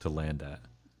to land at,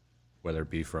 whether it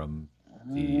be from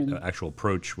the actual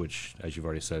approach, which, as you've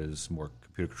already said, is more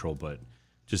computer controlled, but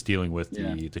just dealing with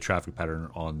the traffic pattern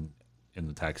in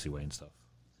the taxiway and stuff?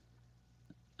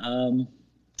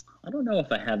 I don't know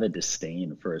if I have a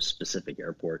disdain for a specific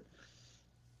airport.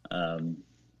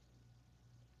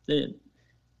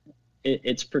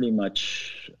 It's pretty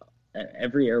much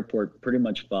every airport pretty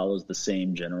much follows the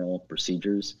same general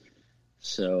procedures.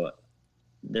 So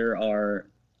there are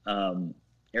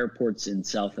airports in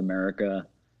South America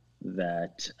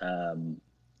that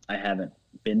I haven't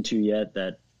been to yet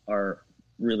that are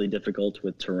really difficult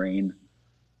with terrain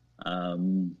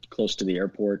close to the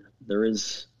airport.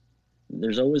 There's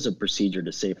always a procedure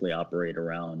to safely operate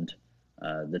around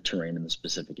the terrain in the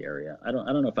specific area. I don't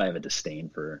know if I have a disdain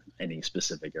for any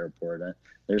specific airport.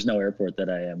 There's no airport that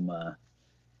I am.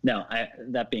 Now,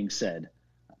 that being said,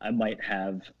 I might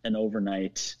have an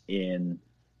overnight in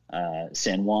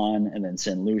San Juan, and then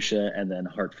St. Lucia, and then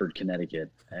Hartford,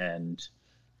 Connecticut, and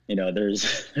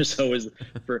there's always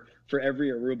for every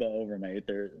Aruba overnight.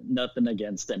 There's nothing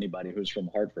against anybody who's from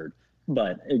Hartford,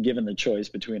 but given the choice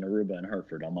between Aruba and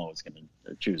Hartford, I'm always going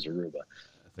to choose Aruba.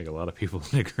 I think a lot of people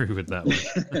would agree with that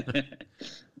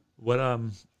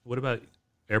one. What about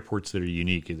airports that are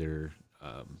unique, either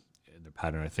in their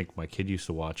pattern? I think my kid used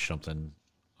to watch something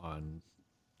on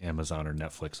Amazon or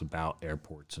Netflix about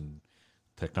airports and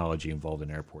technology involved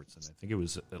in airports, and I think it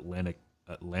was Atlanta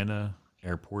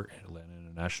Airport, Atlanta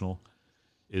International,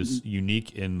 is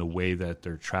unique in the way that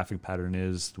their traffic pattern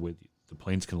is. The way the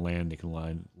planes can land, they can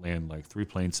land like 3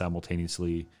 planes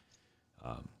simultaneously.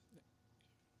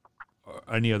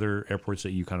 Any other airports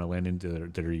that you kind of land into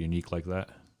that are unique like that?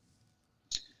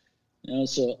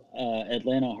 So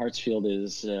Atlanta Hartsfield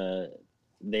is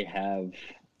they have,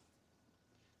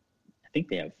 I think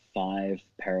they have 5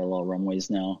 parallel runways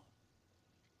now.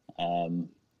 I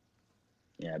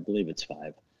believe it's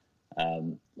 5.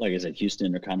 Like I said, Houston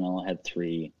Intercontinental had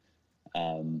 3.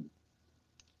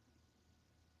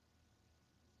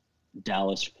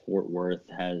 Dallas Fort Worth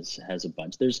has a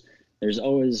bunch. There's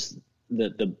always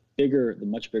the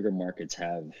much bigger markets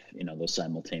have those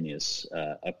simultaneous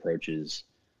approaches.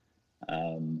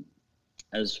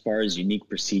 As far as unique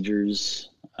procedures,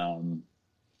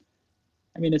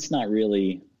 it's not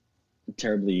really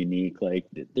terribly unique. Like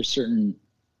there's certain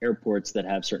airports that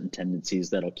have certain tendencies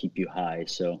that'll keep you high.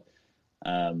 So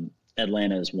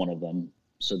Atlanta is one of them.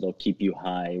 So they'll keep you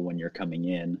high when you're coming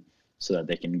in so that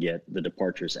they can get the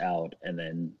departures out. And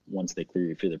then once they clear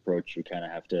you through the approach, you kind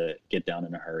of have to get down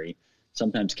in a hurry.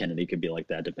 Sometimes Kennedy could be like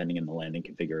that, depending on the landing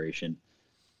configuration.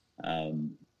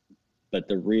 But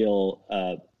the real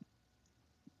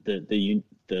the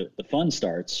fun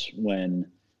starts when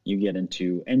you get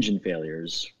into engine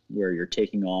failures, where you're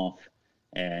taking off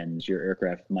and your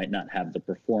aircraft might not have the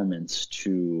performance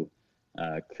to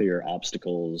clear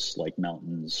obstacles like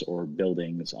mountains or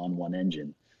buildings on one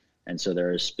engine. And so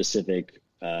there are specific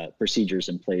procedures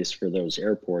in place for those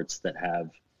airports that have,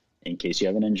 in case you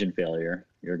have an engine failure,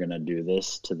 you're going to do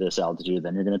this to this altitude,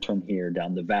 then you're going to turn here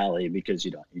down the valley because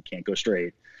you can't go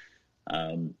straight.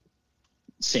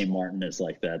 St. Martin is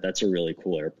like that. That's a really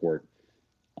cool airport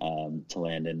to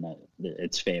land in.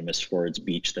 It's famous for its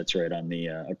beach that's right on the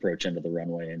approach end of the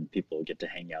runway, and people get to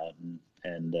hang out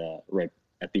and right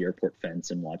at the airport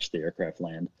fence and watch the aircraft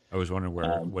land. I was wondering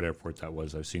what airport that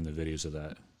was. I've seen the videos of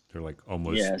that. They're like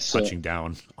almost touching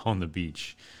down on the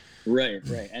beach. Right.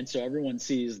 And so everyone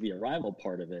sees the arrival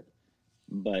part of it,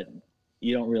 but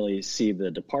you don't really see the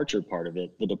departure part of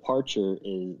it. The departure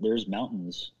is there's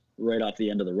mountains right off the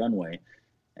end of the runway.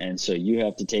 And so you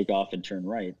have to take off and turn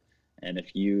right. And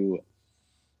if you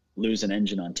lose an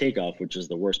engine on takeoff, which is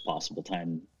the worst possible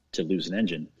time to lose an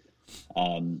engine,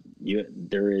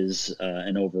 there is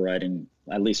an overriding,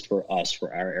 at least for us,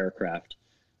 for our aircraft,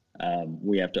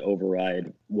 we have to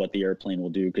override what the airplane will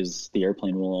do, because the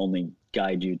airplane will only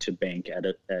guide you to bank at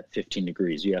 15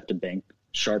 degrees. You have to bank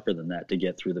sharper than that to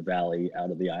get through the valley,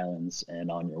 out of the islands, and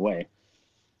on your way.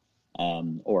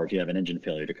 Or if you have an engine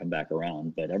failure, to come back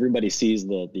around. But everybody sees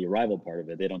the arrival part of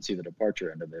it. They don't see the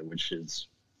departure end of it, which is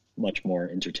much more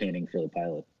entertaining for the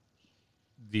pilot.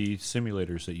 The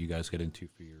simulators that you guys get into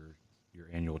for your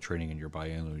annual training and your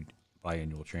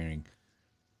biannual training,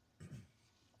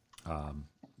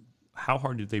 how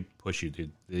hard did they push you?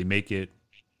 Did they make it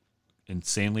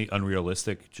insanely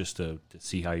unrealistic just to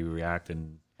see how you react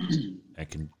and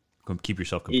can keep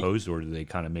yourself composed, or do they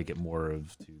kind of make it more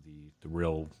of to the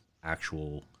real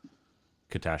actual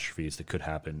catastrophes that could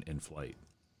happen in flight?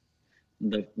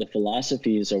 The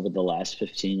philosophies over the last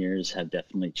 15 years have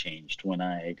definitely changed. When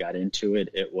I got into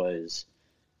it,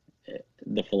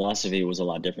 the philosophy was a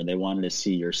lot different. They wanted to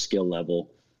see your skill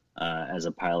level as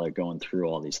a pilot going through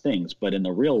all these things. But in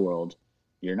the real world,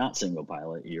 you're not single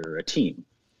pilot, you're a team.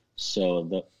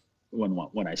 So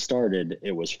when I started,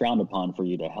 it was frowned upon for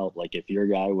you to help. Like if your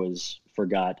guy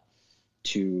forgot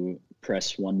to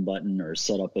press one button or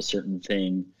set up a certain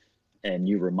thing and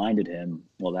you reminded him,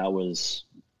 well, that was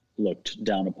looked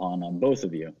down upon on both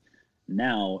of you.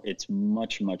 Now it's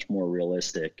much, much more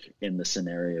realistic in the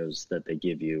scenarios that they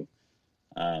give you.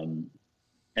 And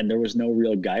there was no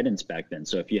real guidance back then.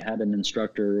 So if you had an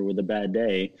instructor with a bad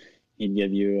day, he'd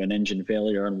give you an engine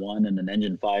failure on one and an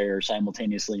engine fire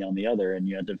simultaneously on the other, and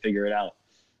you had to figure it out.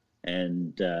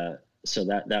 And so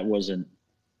that wasn't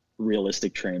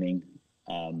realistic training.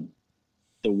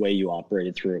 The way you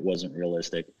operated through it wasn't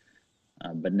realistic.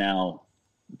 But now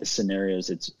the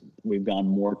scenarios, we've gone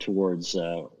more towards,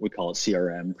 we call it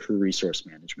CRM, crew resource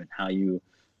management, how you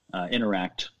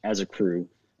interact as a crew.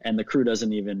 And the crew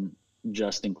doesn't even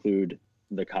just include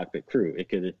the cockpit crew. It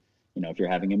could, if you're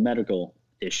having a medical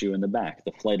issue in the back,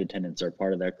 the flight attendants are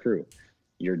part of that crew.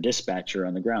 Your dispatcher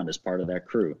on the ground is part of that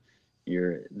crew.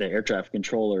 The air traffic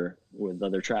controller with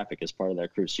other traffic is part of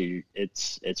that crew. So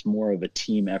it's more of a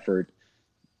team effort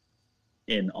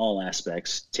in all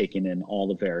aspects, taking in all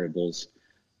the variables.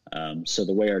 So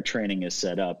the way our training is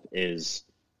set up is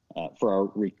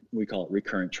for we call it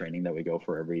recurrent training that we go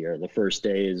for every year. The first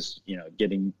day is,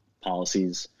 getting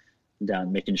policies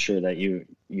down, making sure that you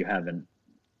haven't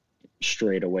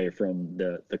strayed away from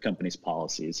the company's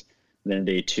policies. Then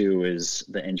day 2 is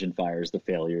the engine fires, the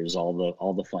failures,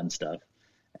 all the fun stuff.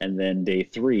 And then day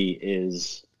 3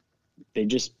 is they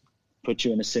just put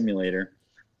you in a simulator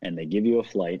and they give you a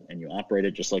flight and you operate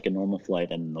it just like a normal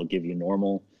flight, and they'll give you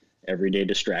normal everyday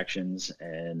distractions,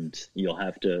 and you'll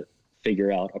have to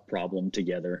figure out a problem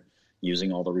together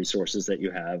using all the resources that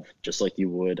you have, just like you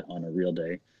would on a real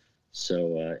day.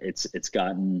 So it's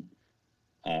gotten,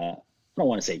 I don't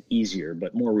want to say easier,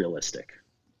 but more realistic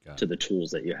to the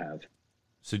tools that you have.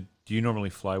 So do you normally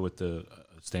fly with the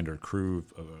standard crew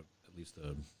of at least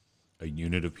a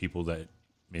unit of people that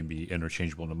may be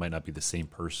interchangeable, and it might not be the same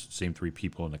 3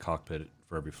 people in the cockpit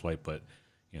for every flight, but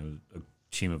a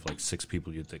team of like 6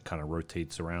 people that kind of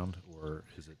rotates around, or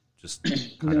is it just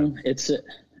No, it's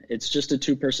just a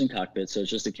 2-person cockpit, so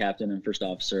it's just a captain and first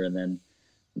officer, and then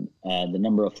the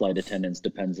number of flight attendants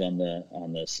depends on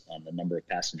the number of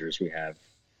passengers we have.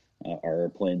 Our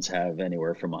airplanes have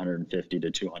anywhere from 150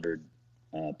 to 200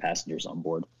 passengers on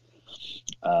board.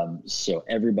 So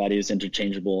everybody is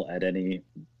interchangeable at any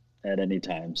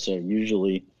time. So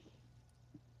usually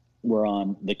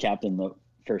the captain, the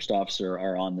first officer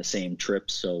are on the same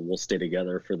trip. So we'll stay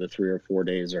together for the 3 or 4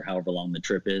 days or however long the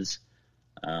trip is.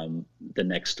 The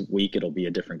next week it'll be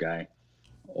a different guy.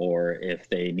 Or if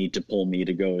they need to pull me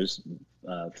to go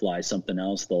fly something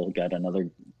else, they'll get another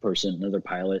person, another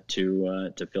pilot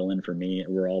to fill in for me.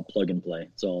 We're all plug and play.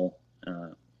 It's all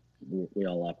we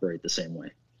all operate the same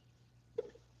way.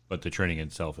 But the training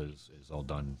itself is all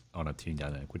done on a team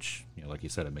dynamic, which, like you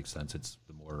said, it makes sense. It's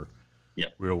the more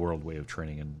real world way of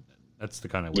training, and that's the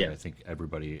kind of way I think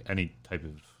everybody, any type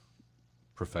of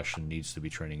profession, needs to be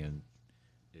training in,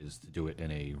 is to do it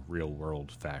in a real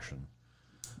world fashion.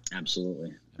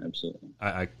 Absolutely.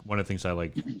 One of the things I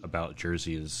like about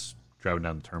Jersey is driving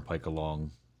down the turnpike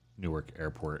along Newark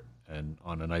Airport, and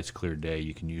on a nice clear day,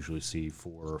 you can usually see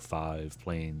 4 or 5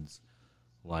 planes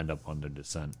lined up on their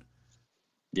descent.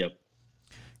 Yep.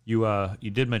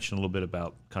 You did mention a little bit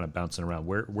about kind of bouncing around.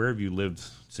 Where have you lived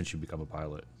since you become a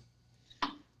pilot?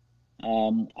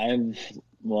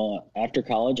 After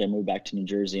college, I moved back to New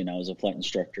Jersey, and I was a flight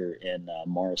instructor in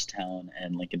Morristown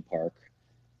and Lincoln Park.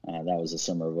 That was the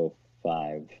summer of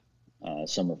 05,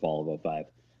 fall of 05.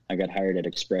 I got hired at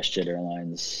ExpressJet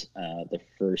Airlines the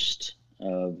 1st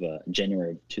of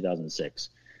January of 2006,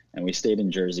 and we stayed in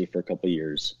Jersey for a couple of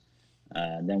years.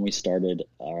 Then we started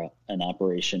an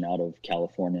operation out of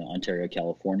California, Ontario,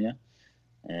 California,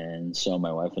 And so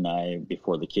my wife and I,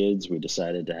 before the kids, we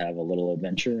decided to have a little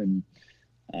adventure. And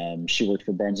she worked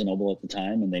for Barnes and Noble at the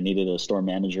time, and they needed a store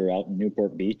manager out in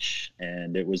Newport Beach,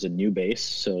 and it was a new base,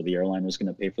 so the airline was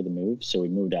going to pay for the move. So we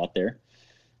moved out there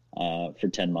for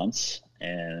 10 months,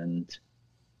 and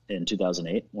in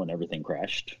 2008, when everything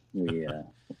crashed, we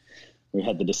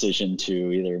had the decision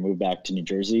to either move back to New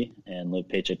Jersey and live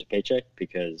paycheck to paycheck,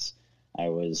 because I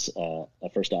was a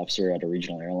first officer at a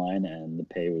regional airline, and the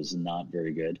pay was not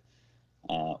very good.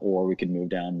 Or we could move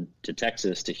down to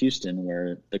Texas, to Houston,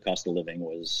 where the cost of living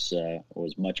was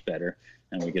much better,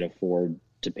 and we could afford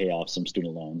to pay off some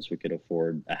student loans. We could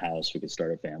afford a house. We could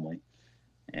start a family,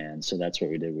 and so that's what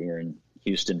we did. We were in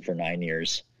Houston for 9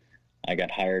 years. I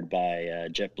got hired by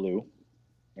JetBlue,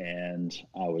 and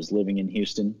I was living in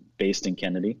Houston, based in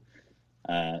Kennedy.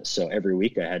 So every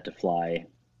week I had to fly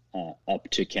up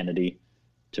to Kennedy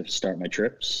to start my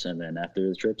trips, and then after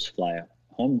the trips, fly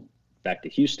home back to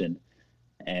Houston.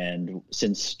 And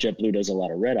since JetBlue does a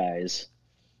lot of red eyes,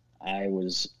 I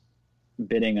was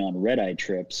bidding on red eye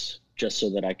trips just so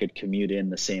that I could commute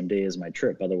in the same day as my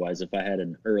trip. Otherwise, if I had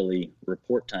an early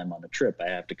report time on a trip, I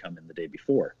have to come in the day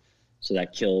before. So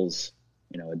that kills,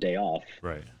 a day off.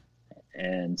 Right.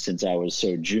 And since I was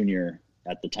so junior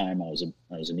at the time, I was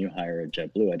a new hire at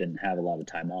JetBlue, I didn't have a lot of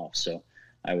time off. So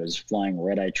I was flying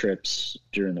red eye trips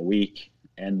during the week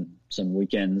and some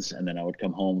weekends, and then I would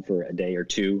come home for a day or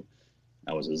two.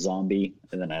 I was a zombie,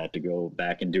 and then I had to go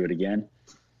back and do it again.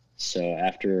 So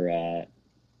after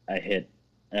I hit,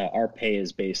 our pay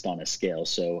is based on a scale.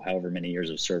 So however many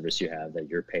years of service you have, that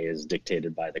your pay is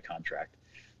dictated by the contract.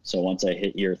 So once I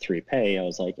hit year 3 pay, I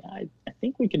was like, I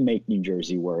think we can make New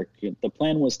Jersey work. The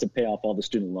plan was to pay off all the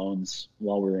student loans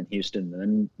while we were in Houston and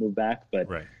then move back. But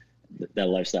right. That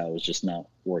lifestyle was just not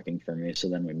working for me. So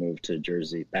then we moved to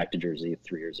Jersey, back to Jersey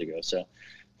 3 years ago. So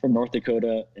from North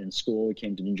Dakota in school, we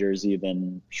came to New Jersey,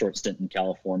 then short stint in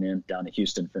California, down to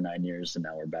Houston for 9 years, and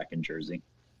now we're back in Jersey.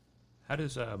 How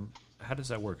does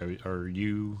that work? Are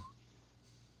you,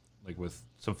 like with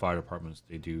some fire departments,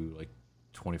 they do like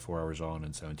 24 hours on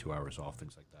and 72 hours off,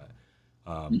 things like that.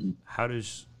 How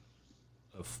does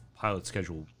a pilot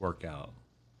schedule work out?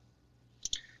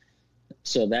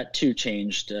 So that too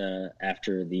changed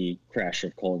after the crash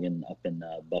of Colgan up in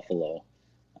Buffalo.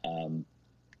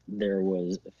 There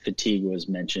was fatigue was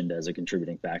mentioned as a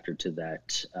contributing factor to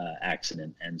that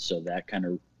accident, and so that kind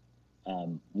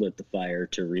of lit the fire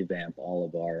to revamp all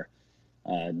of our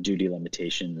duty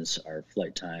limitations, our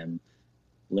flight time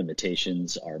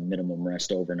limitations, our minimum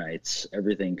rest overnights.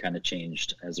 Everything kind of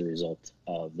changed as a result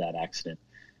of that accident,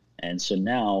 and so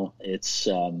now it's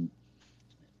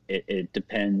it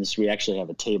depends. We actually have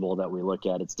a table that we look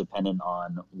at. It's dependent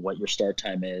on what your start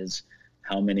time is,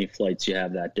 how many flights you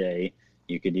have that day.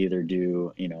 You could either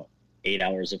do, 8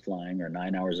 hours of flying or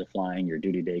 9 hours of flying. Your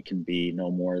duty day can be no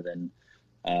more than,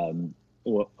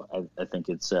 I think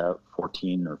it's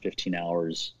 14 or 15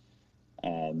 hours.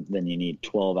 Then you need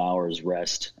 12 hours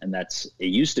rest. And it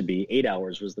used to be 8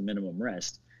 hours was the minimum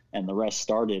rest. And the rest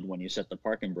started when you set the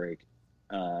park and brake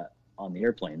on the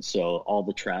airplane. So all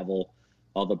the travel,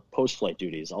 all the post-flight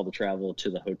duties, all the travel to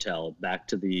the hotel, back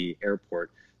to the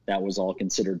airport, that was all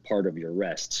considered part of your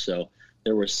rest. So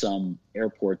there were some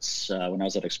airports when I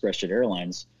was at ExpressJet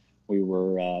Airlines,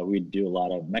 we'd do a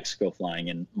lot of Mexico flying,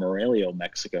 and Morelia,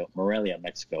 Mexico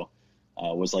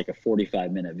was like a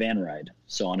 45-minute van ride.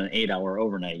 So on an 8-hour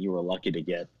overnight, you were lucky to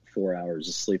get 4 hours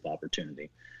of sleep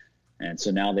opportunity. And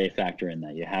so now they factor in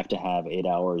that you have to have 8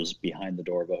 hours behind the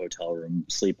door of a hotel room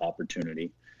sleep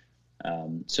opportunity.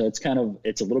 So it's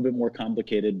a little bit more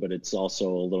complicated, but it's also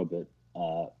a little bit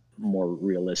more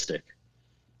realistic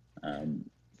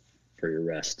for your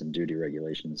rest and duty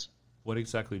regulations. What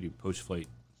exactly do post-flight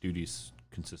duties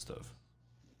consist of?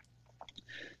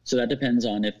 So that depends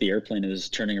on if the airplane is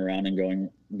turning around and going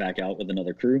back out with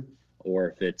another crew, or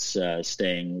if it's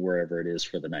staying wherever it is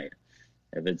for the night.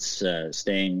 If it's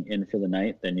staying in for the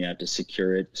night, then you have to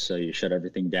secure it. So you shut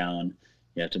everything down.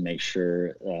 You have to make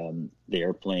sure the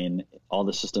airplane, all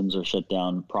the systems are shut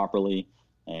down properly,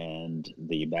 and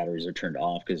the batteries are turned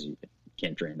off because you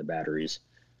can't drain the batteries.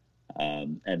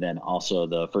 And then also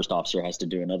the first officer has to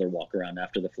do another walk around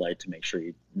after the flight to make sure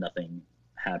nothing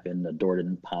happened. The door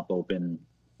didn't pop open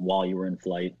while you were in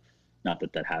flight. Not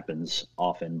that that happens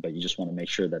often, but you just want to make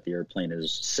sure that the airplane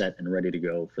is set and ready to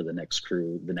go for the next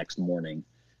crew the next morning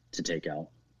to take out.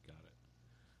 Got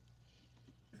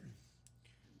it.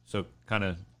 So kind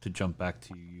of to jump back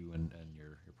to you and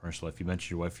your personal life, you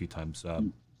mentioned your wife a few times.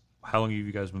 How long have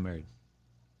you guys been married?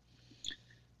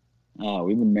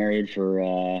 We've been married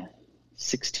for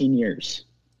 16 years.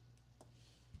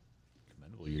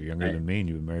 Commendable. Well, you're younger than me, and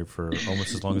you've been married for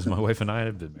almost as long as my wife and I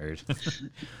have been married.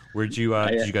 Where'd you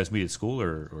did you guys meet at school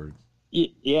or?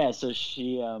 Yeah, so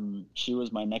she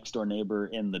was my next door neighbor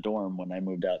in the dorm when I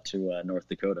moved out to North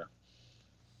Dakota.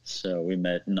 So we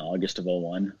met in August of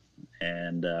 '01,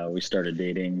 and we started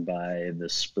dating by the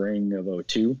spring of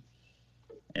 '02,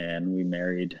 and we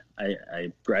married.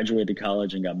 I graduated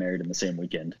college and got married in the same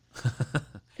weekend.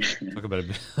 Talk about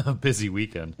a busy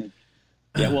weekend.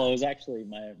 Yeah, well, it was actually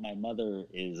my mother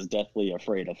is deathly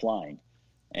afraid of flying,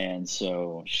 and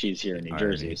so she's here in New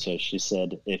Jersey. So she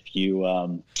said, if you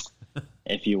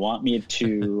want me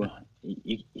to,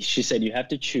 she said, you have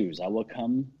to choose. I will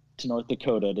come to North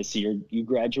Dakota to see you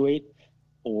graduate,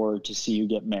 or to see you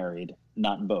get married,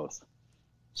 not in both.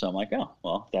 So I'm like, oh,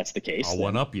 well, if that's the case. I'll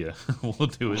one up you. We'll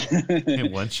do it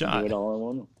in one shot. Do it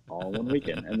all in one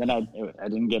weekend. And then I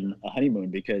didn't get a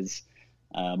honeymoon because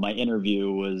my interview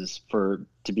was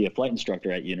to be a flight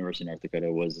instructor at University of North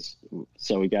Dakota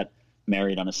so we got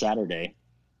married on a Saturday.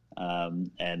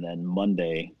 And then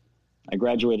Monday, I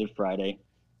graduated Friday.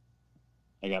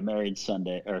 I got married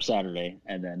Saturday.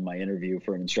 And then my interview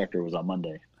for an instructor was on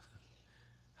Monday.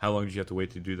 How long did you have to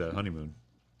wait to do that honeymoon?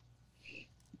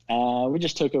 We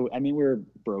just took we were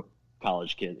broke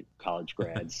college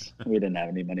grads. We didn't have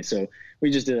any money. So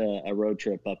we just did a road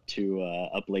trip up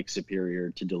Lake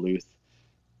Superior to Duluth.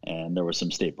 And there were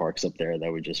some state parks up there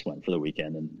that we just went for the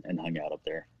weekend and hung out up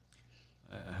there.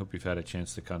 I hope you've had a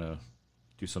chance to kind of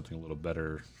do something a little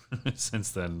better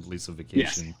since then, at least a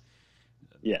vacation.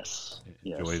 Yes.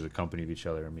 Enjoy the company of each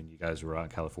other. I mean, you guys were out in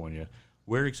California.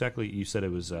 Where exactly, you said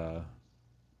it was,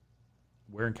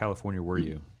 where in California were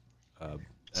you?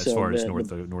 As far as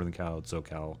Northern Cal,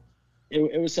 SoCal?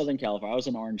 It was Southern California. I was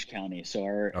in Orange County. So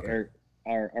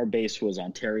our base was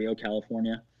Ontario,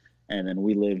 California. And then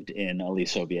we lived in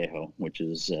Aliso Viejo, which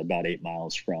is about 8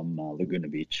 miles from Laguna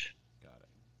Beach. Got it.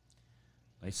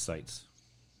 Nice sights.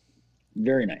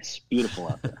 Very nice. Beautiful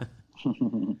out there.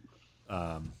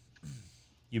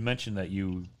 You mentioned that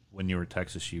when you were in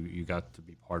Texas, you got to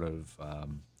be part of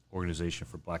Organization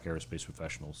for Black Aerospace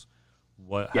Professionals.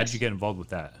 How did you get involved with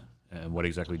that? And what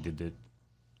exactly did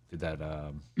that,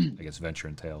 I guess, venture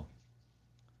entail?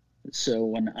 So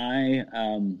when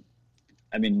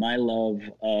my love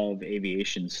of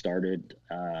aviation started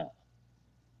I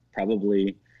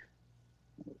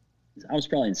was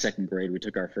probably in second grade. We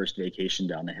took our first vacation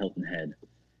down to Hilton Head.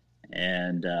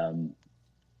 And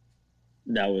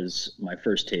that was my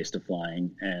first taste of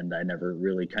flying. And I never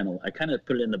really I kind of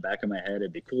put it in the back of my head.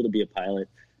 It'd be cool to be a pilot.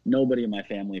 Nobody in my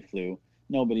family flew.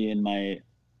 Nobody in my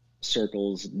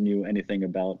circles knew anything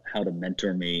about how to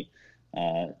mentor me,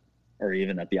 or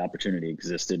even that the opportunity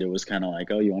existed. It was kind of like,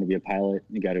 oh, you want to be a pilot?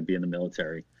 You got to be in the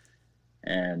military.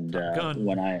 And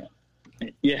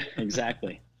yeah,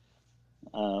 exactly.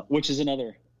 Which is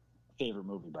another favorite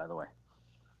movie, by the way.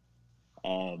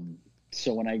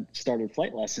 So when I started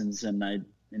flight lessons, and my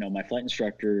flight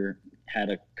instructor had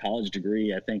a college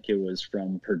degree, I think it was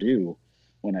from Purdue,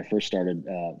 when I first started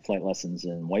flight lessons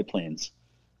in White Plains.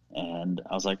 And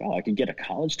I was like, oh, I could get a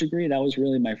college degree? That was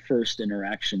really my first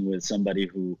interaction with somebody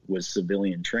who was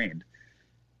civilian trained.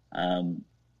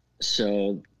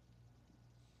 So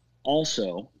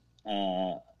also,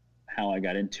 how I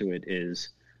got into it is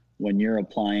when you're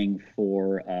applying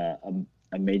for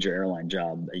a major airline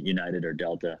job at United or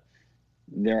Delta,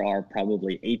 there are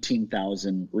probably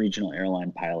 18,000 regional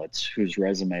airline pilots whose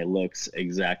resume looks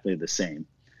exactly the same.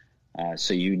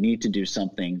 So you need to do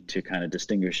something to kind of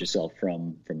distinguish yourself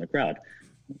from the crowd,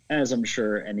 as I'm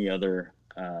sure any other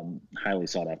highly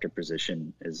sought after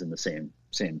position is in the same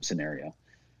scenario.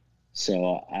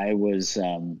 So I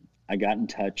got in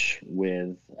touch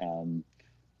with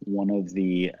one of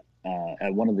the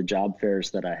job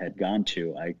fairs that I had gone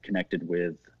to. I connected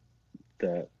with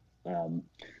the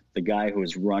guy who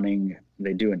was running.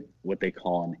 They do what they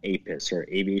call an APIS, or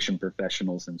Aviation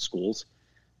Professionals in Schools,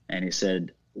 and he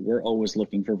said, we're always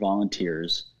looking for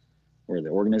volunteers. We're the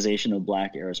Organization of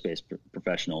Black Aerospace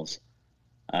Professionals.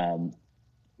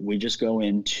 We just go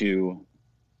into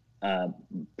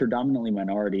predominantly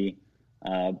minority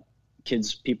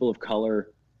kids, people of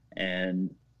color,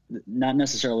 and not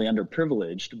necessarily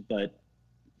underprivileged, but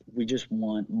we just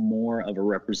want more of a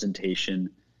representation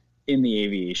in the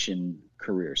aviation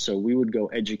career. So we would go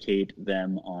educate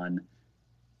them on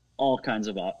all kinds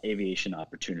of aviation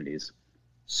opportunities.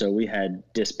 So we had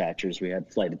dispatchers, we had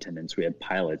flight attendants, we had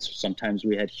pilots. Sometimes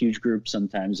we had huge groups,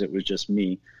 sometimes it was just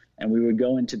me. And we would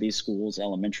go into these schools,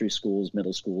 elementary schools,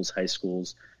 middle schools, high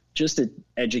schools, just to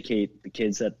educate the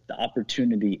kids that the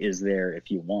opportunity is there if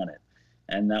you want it.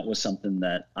 And that was something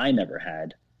that I never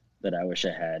had that I wish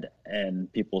I had.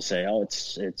 And people say, "Oh,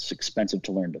 it's expensive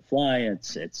to learn to fly.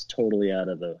 It's totally out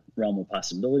of the realm of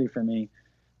possibility for me."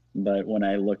 But when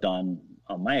I looked on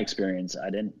my experience, I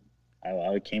didn't.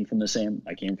 I came from the same.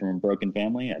 I came from a broken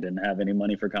family. I didn't have any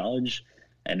money for college,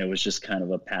 and it was just kind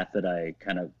of a path that I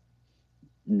kind of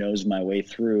nosed my way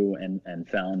through and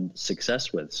found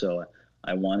success with. So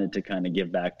I wanted to kind of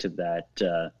give back to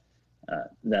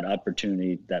that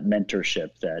opportunity, that mentorship,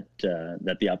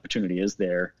 that the opportunity is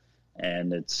there,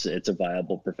 and it's a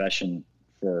viable profession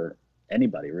for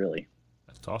anybody, really.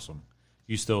 That's awesome.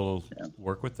 You still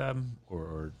work with them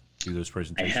or do those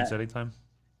presentations anytime?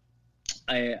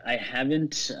 I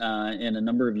haven't in a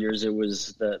number of years. It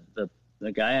was the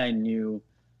guy I knew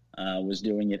was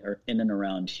doing it in and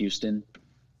around Houston,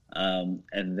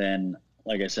 and then,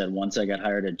 like I said, once I got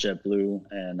hired at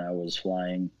JetBlue and I was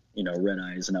flying, red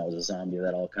eyes, and I was a zombie,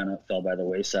 that all kind of fell by the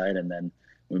wayside. And then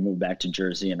we moved back to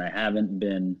Jersey, and I haven't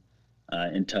been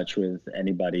in touch with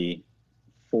anybody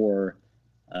for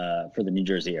the New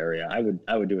Jersey area. I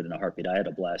would do it in a heartbeat. I had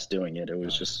a blast doing it.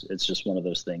 It's just one of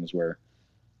those things where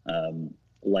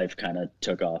life kind of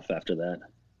took off after that.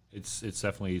 It's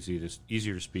definitely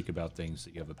easier to speak about things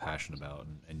that you have a passion about,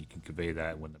 and you can convey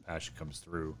that when the passion comes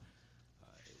through.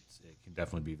 It can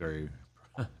definitely be very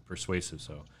persuasive.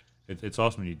 So it's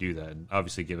awesome when you do that. And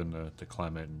obviously, given the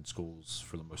climate in schools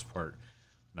for the most part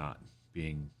not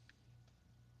being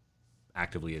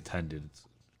actively attended, it's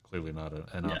clearly not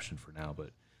an option for now. But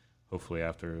hopefully,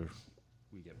 after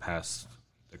we get past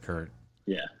the current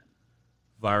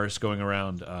virus going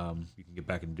around, you can get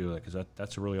back and do that, because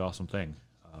that's a really awesome thing.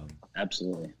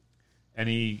 Absolutely.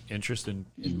 Any interest in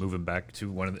moving back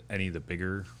to any of the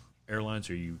bigger airlines,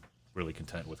 or are you really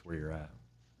content with where you're at?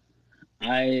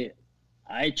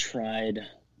 I tried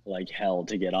like hell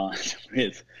to get on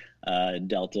with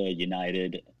Delta,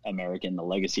 United, American, the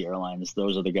legacy airlines.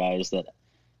 Those are the guys that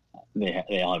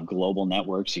they all have global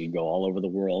networks. You can go all over the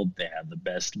world. They have the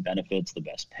best benefits, the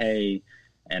best pay,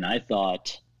 and I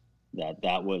thought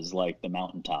that was like the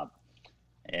mountaintop.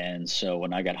 And so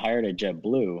when I got hired at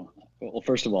JetBlue, well,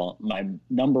 first of all, my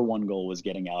number one goal was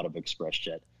getting out of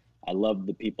ExpressJet. I love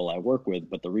the people I work with,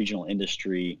 but the regional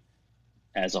industry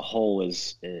as a whole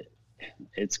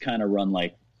it's kind of run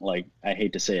like I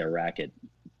hate to say a racket,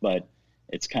 but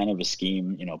it's kind of a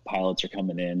scheme. Pilots are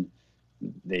coming in,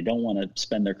 they don't want to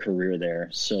spend their career there,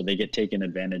 so they get taken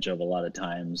advantage of a lot of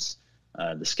times.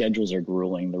 The schedules are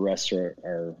grueling, the rests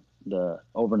are the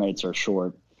overnights are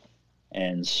short.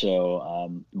 And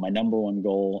so my number one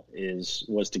goal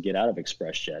was to get out of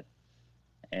ExpressJet.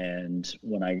 And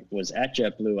when I was at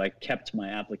JetBlue, I kept my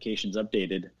applications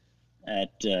updated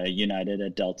at United,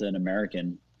 at Delta, and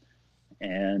American.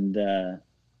 And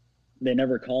they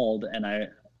never called. And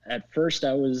at first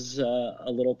I was a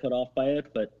little put off by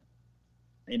it, but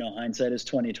hindsight is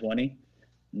 2020.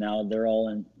 Now they're all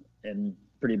in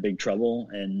pretty big trouble,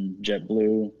 and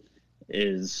JetBlue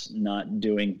is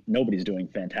nobody's doing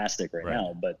fantastic right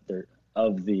now, but they're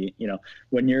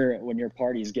when your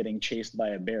party's getting chased by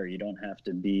a bear, you don't have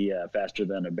to be faster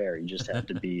than a bear. You just have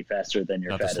to be faster than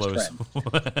your fattest friend.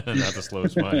 Not the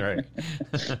slowest one, right?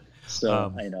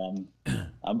 So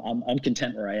I'm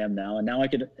content where I am now, and now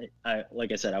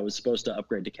like I said, I was supposed to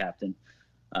upgrade to captain.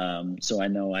 So I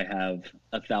know I have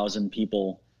 1,000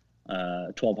 people,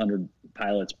 1,200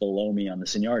 pilots below me on the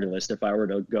seniority list. If I were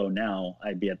to go now,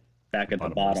 I'd be back at the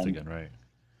bottom again, right?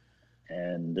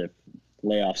 And if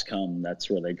layoffs come, that's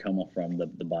where they come from,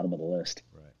 the bottom of the list.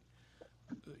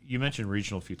 Right. You mentioned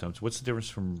regional a few times. What's the difference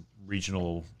from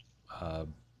regional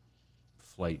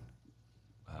flight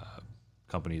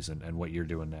companies and what you're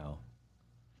doing now?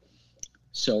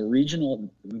 So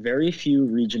very few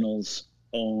regionals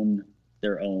own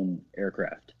their own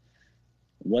aircraft.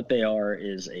 What they are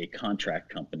is a contract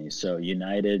company. So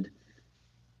United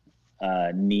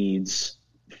needs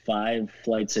 5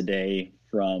 flights a day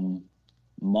from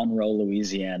Monroe,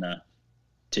 Louisiana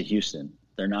to Houston.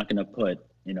 They're not going to put,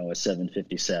 a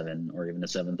 757 or even a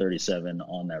 737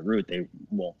 on that route. They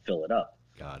won't fill it up.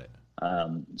 Got it.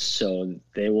 So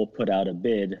they will put out a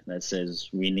bid that says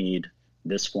we need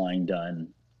this flying done,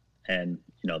 and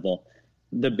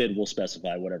the bid will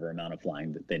specify whatever amount of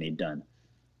flying that they need done.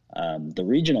 The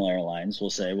regional airlines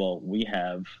will say, well, we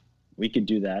could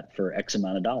do that for X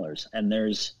amount of dollars, and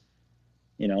there's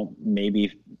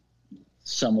maybe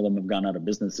some of them have gone out of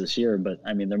business this year, but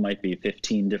there might be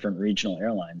 15 different regional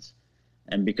airlines.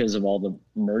 And because of all the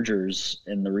mergers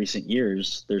in the recent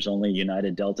years, there's only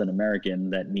United, Delta, and American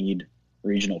that need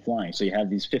regional flying. So you have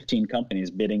these 15 companies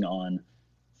bidding on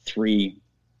 3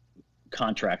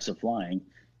 contracts of flying.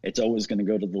 It's always going to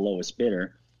go to the lowest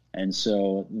bidder. And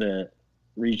so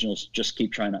regionals just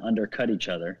keep trying to undercut each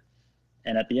other.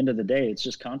 And at the end of the day, it's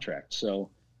just contract. So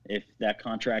if that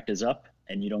contract is up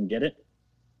and you don't get it,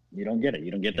 you don't get it.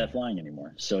 You don't get that flying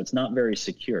anymore. So it's not very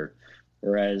secure.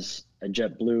 Whereas a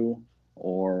JetBlue,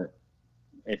 or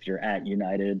if you're at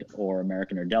United or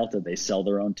American or Delta, they sell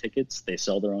their own tickets, they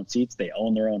sell their own seats, they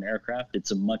own their own aircraft.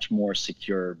 It's a much more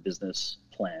secure business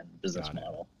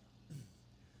model.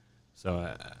 So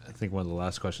I think one of the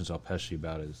last questions I'll pest you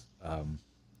about is,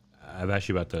 I've asked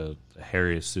you about the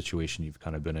hairiest situation you've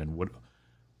kind of been in. What,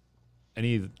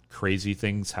 any crazy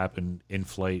things happen in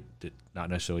flight, that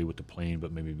not necessarily with the plane,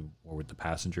 but maybe more with the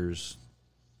passengers?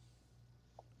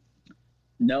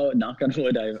 No, knock on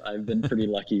wood, I've been pretty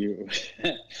lucky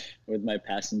with my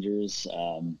passengers.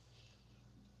 I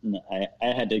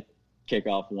had to kick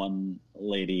off one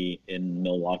lady in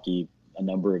Milwaukee a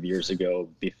number of years ago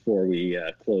before we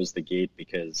closed the gate,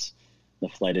 because the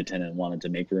flight attendant wanted to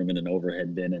make room in an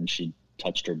overhead bin, and she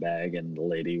touched her bag, and the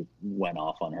lady went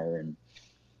off on her. And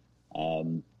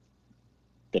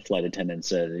the flight attendant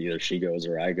said, either she goes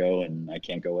or I go, and I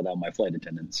can't go without my flight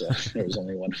attendant. So there was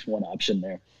only one option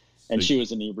there. And she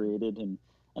was inebriated. And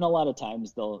a lot of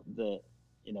times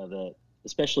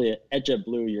especially at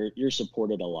JetBlue, you're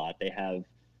supported a lot. They have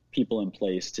people in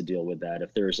place to deal with that.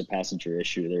 If there's a passenger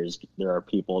issue, there are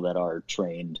people that are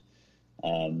trained,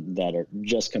 that are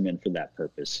just come in for that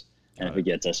purpose. And if it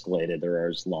gets escalated, there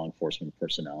is law enforcement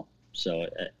personnel. So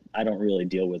I don't really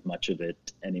deal with much of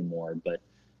it anymore. But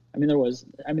there's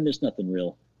nothing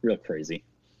real crazy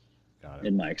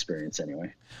in my experience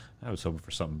anyway. I was hoping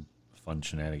for some fun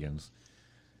shenanigans.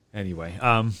 Anyway,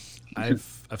 I've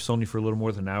known you for a little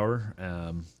more than an hour,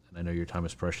 and I know your time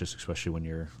is precious, especially when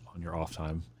you're on your off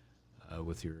time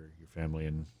with your family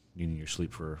and needing your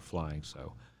sleep for flying.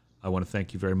 So I want to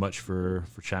thank you very much for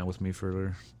chatting with me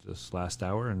for this last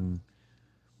hour. And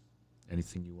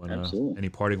anything you want to, any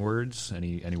parting words,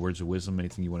 any words of wisdom,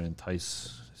 anything you want to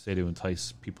entice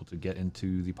people to get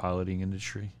into the piloting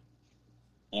industry?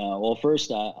 Well,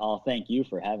 first, I'll thank you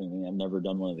for having me. I've never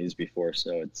done one of these before,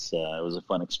 so it was a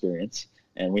fun experience.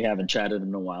 And we haven't chatted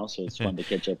in a while, so it's fun to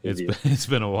catch up with you. It's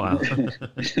been a while. Get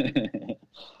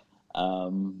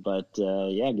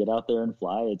out there and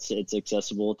fly. It's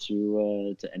accessible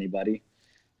to anybody.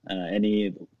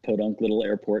 Any podunk little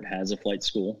airport has a flight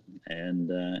school,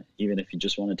 and even if you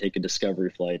just want to take a discovery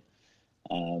flight,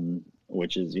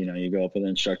 which is, you go up with an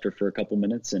instructor for a couple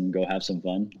minutes and go have some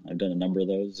fun. I've done a number of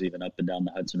those, even up and down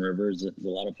the Hudson River. It's a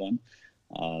lot of fun.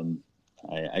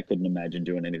 I couldn't imagine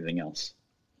doing anything else.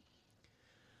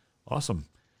 Awesome.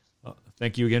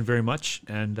 Thank you again very much,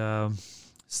 and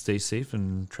stay safe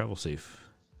and travel safe.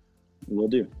 Will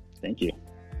do. Thank you.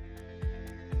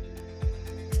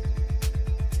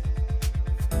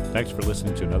 Thanks for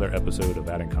listening to another episode of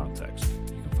Adding Context.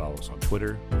 You can follow us on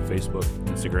Twitter, Facebook,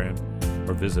 Instagram,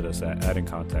 or visit us at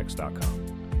addingcontext.com.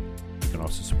 You can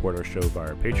also support our show via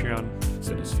our Patreon,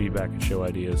 send us feedback and show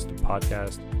ideas to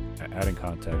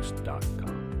podcast@addingcontext.com.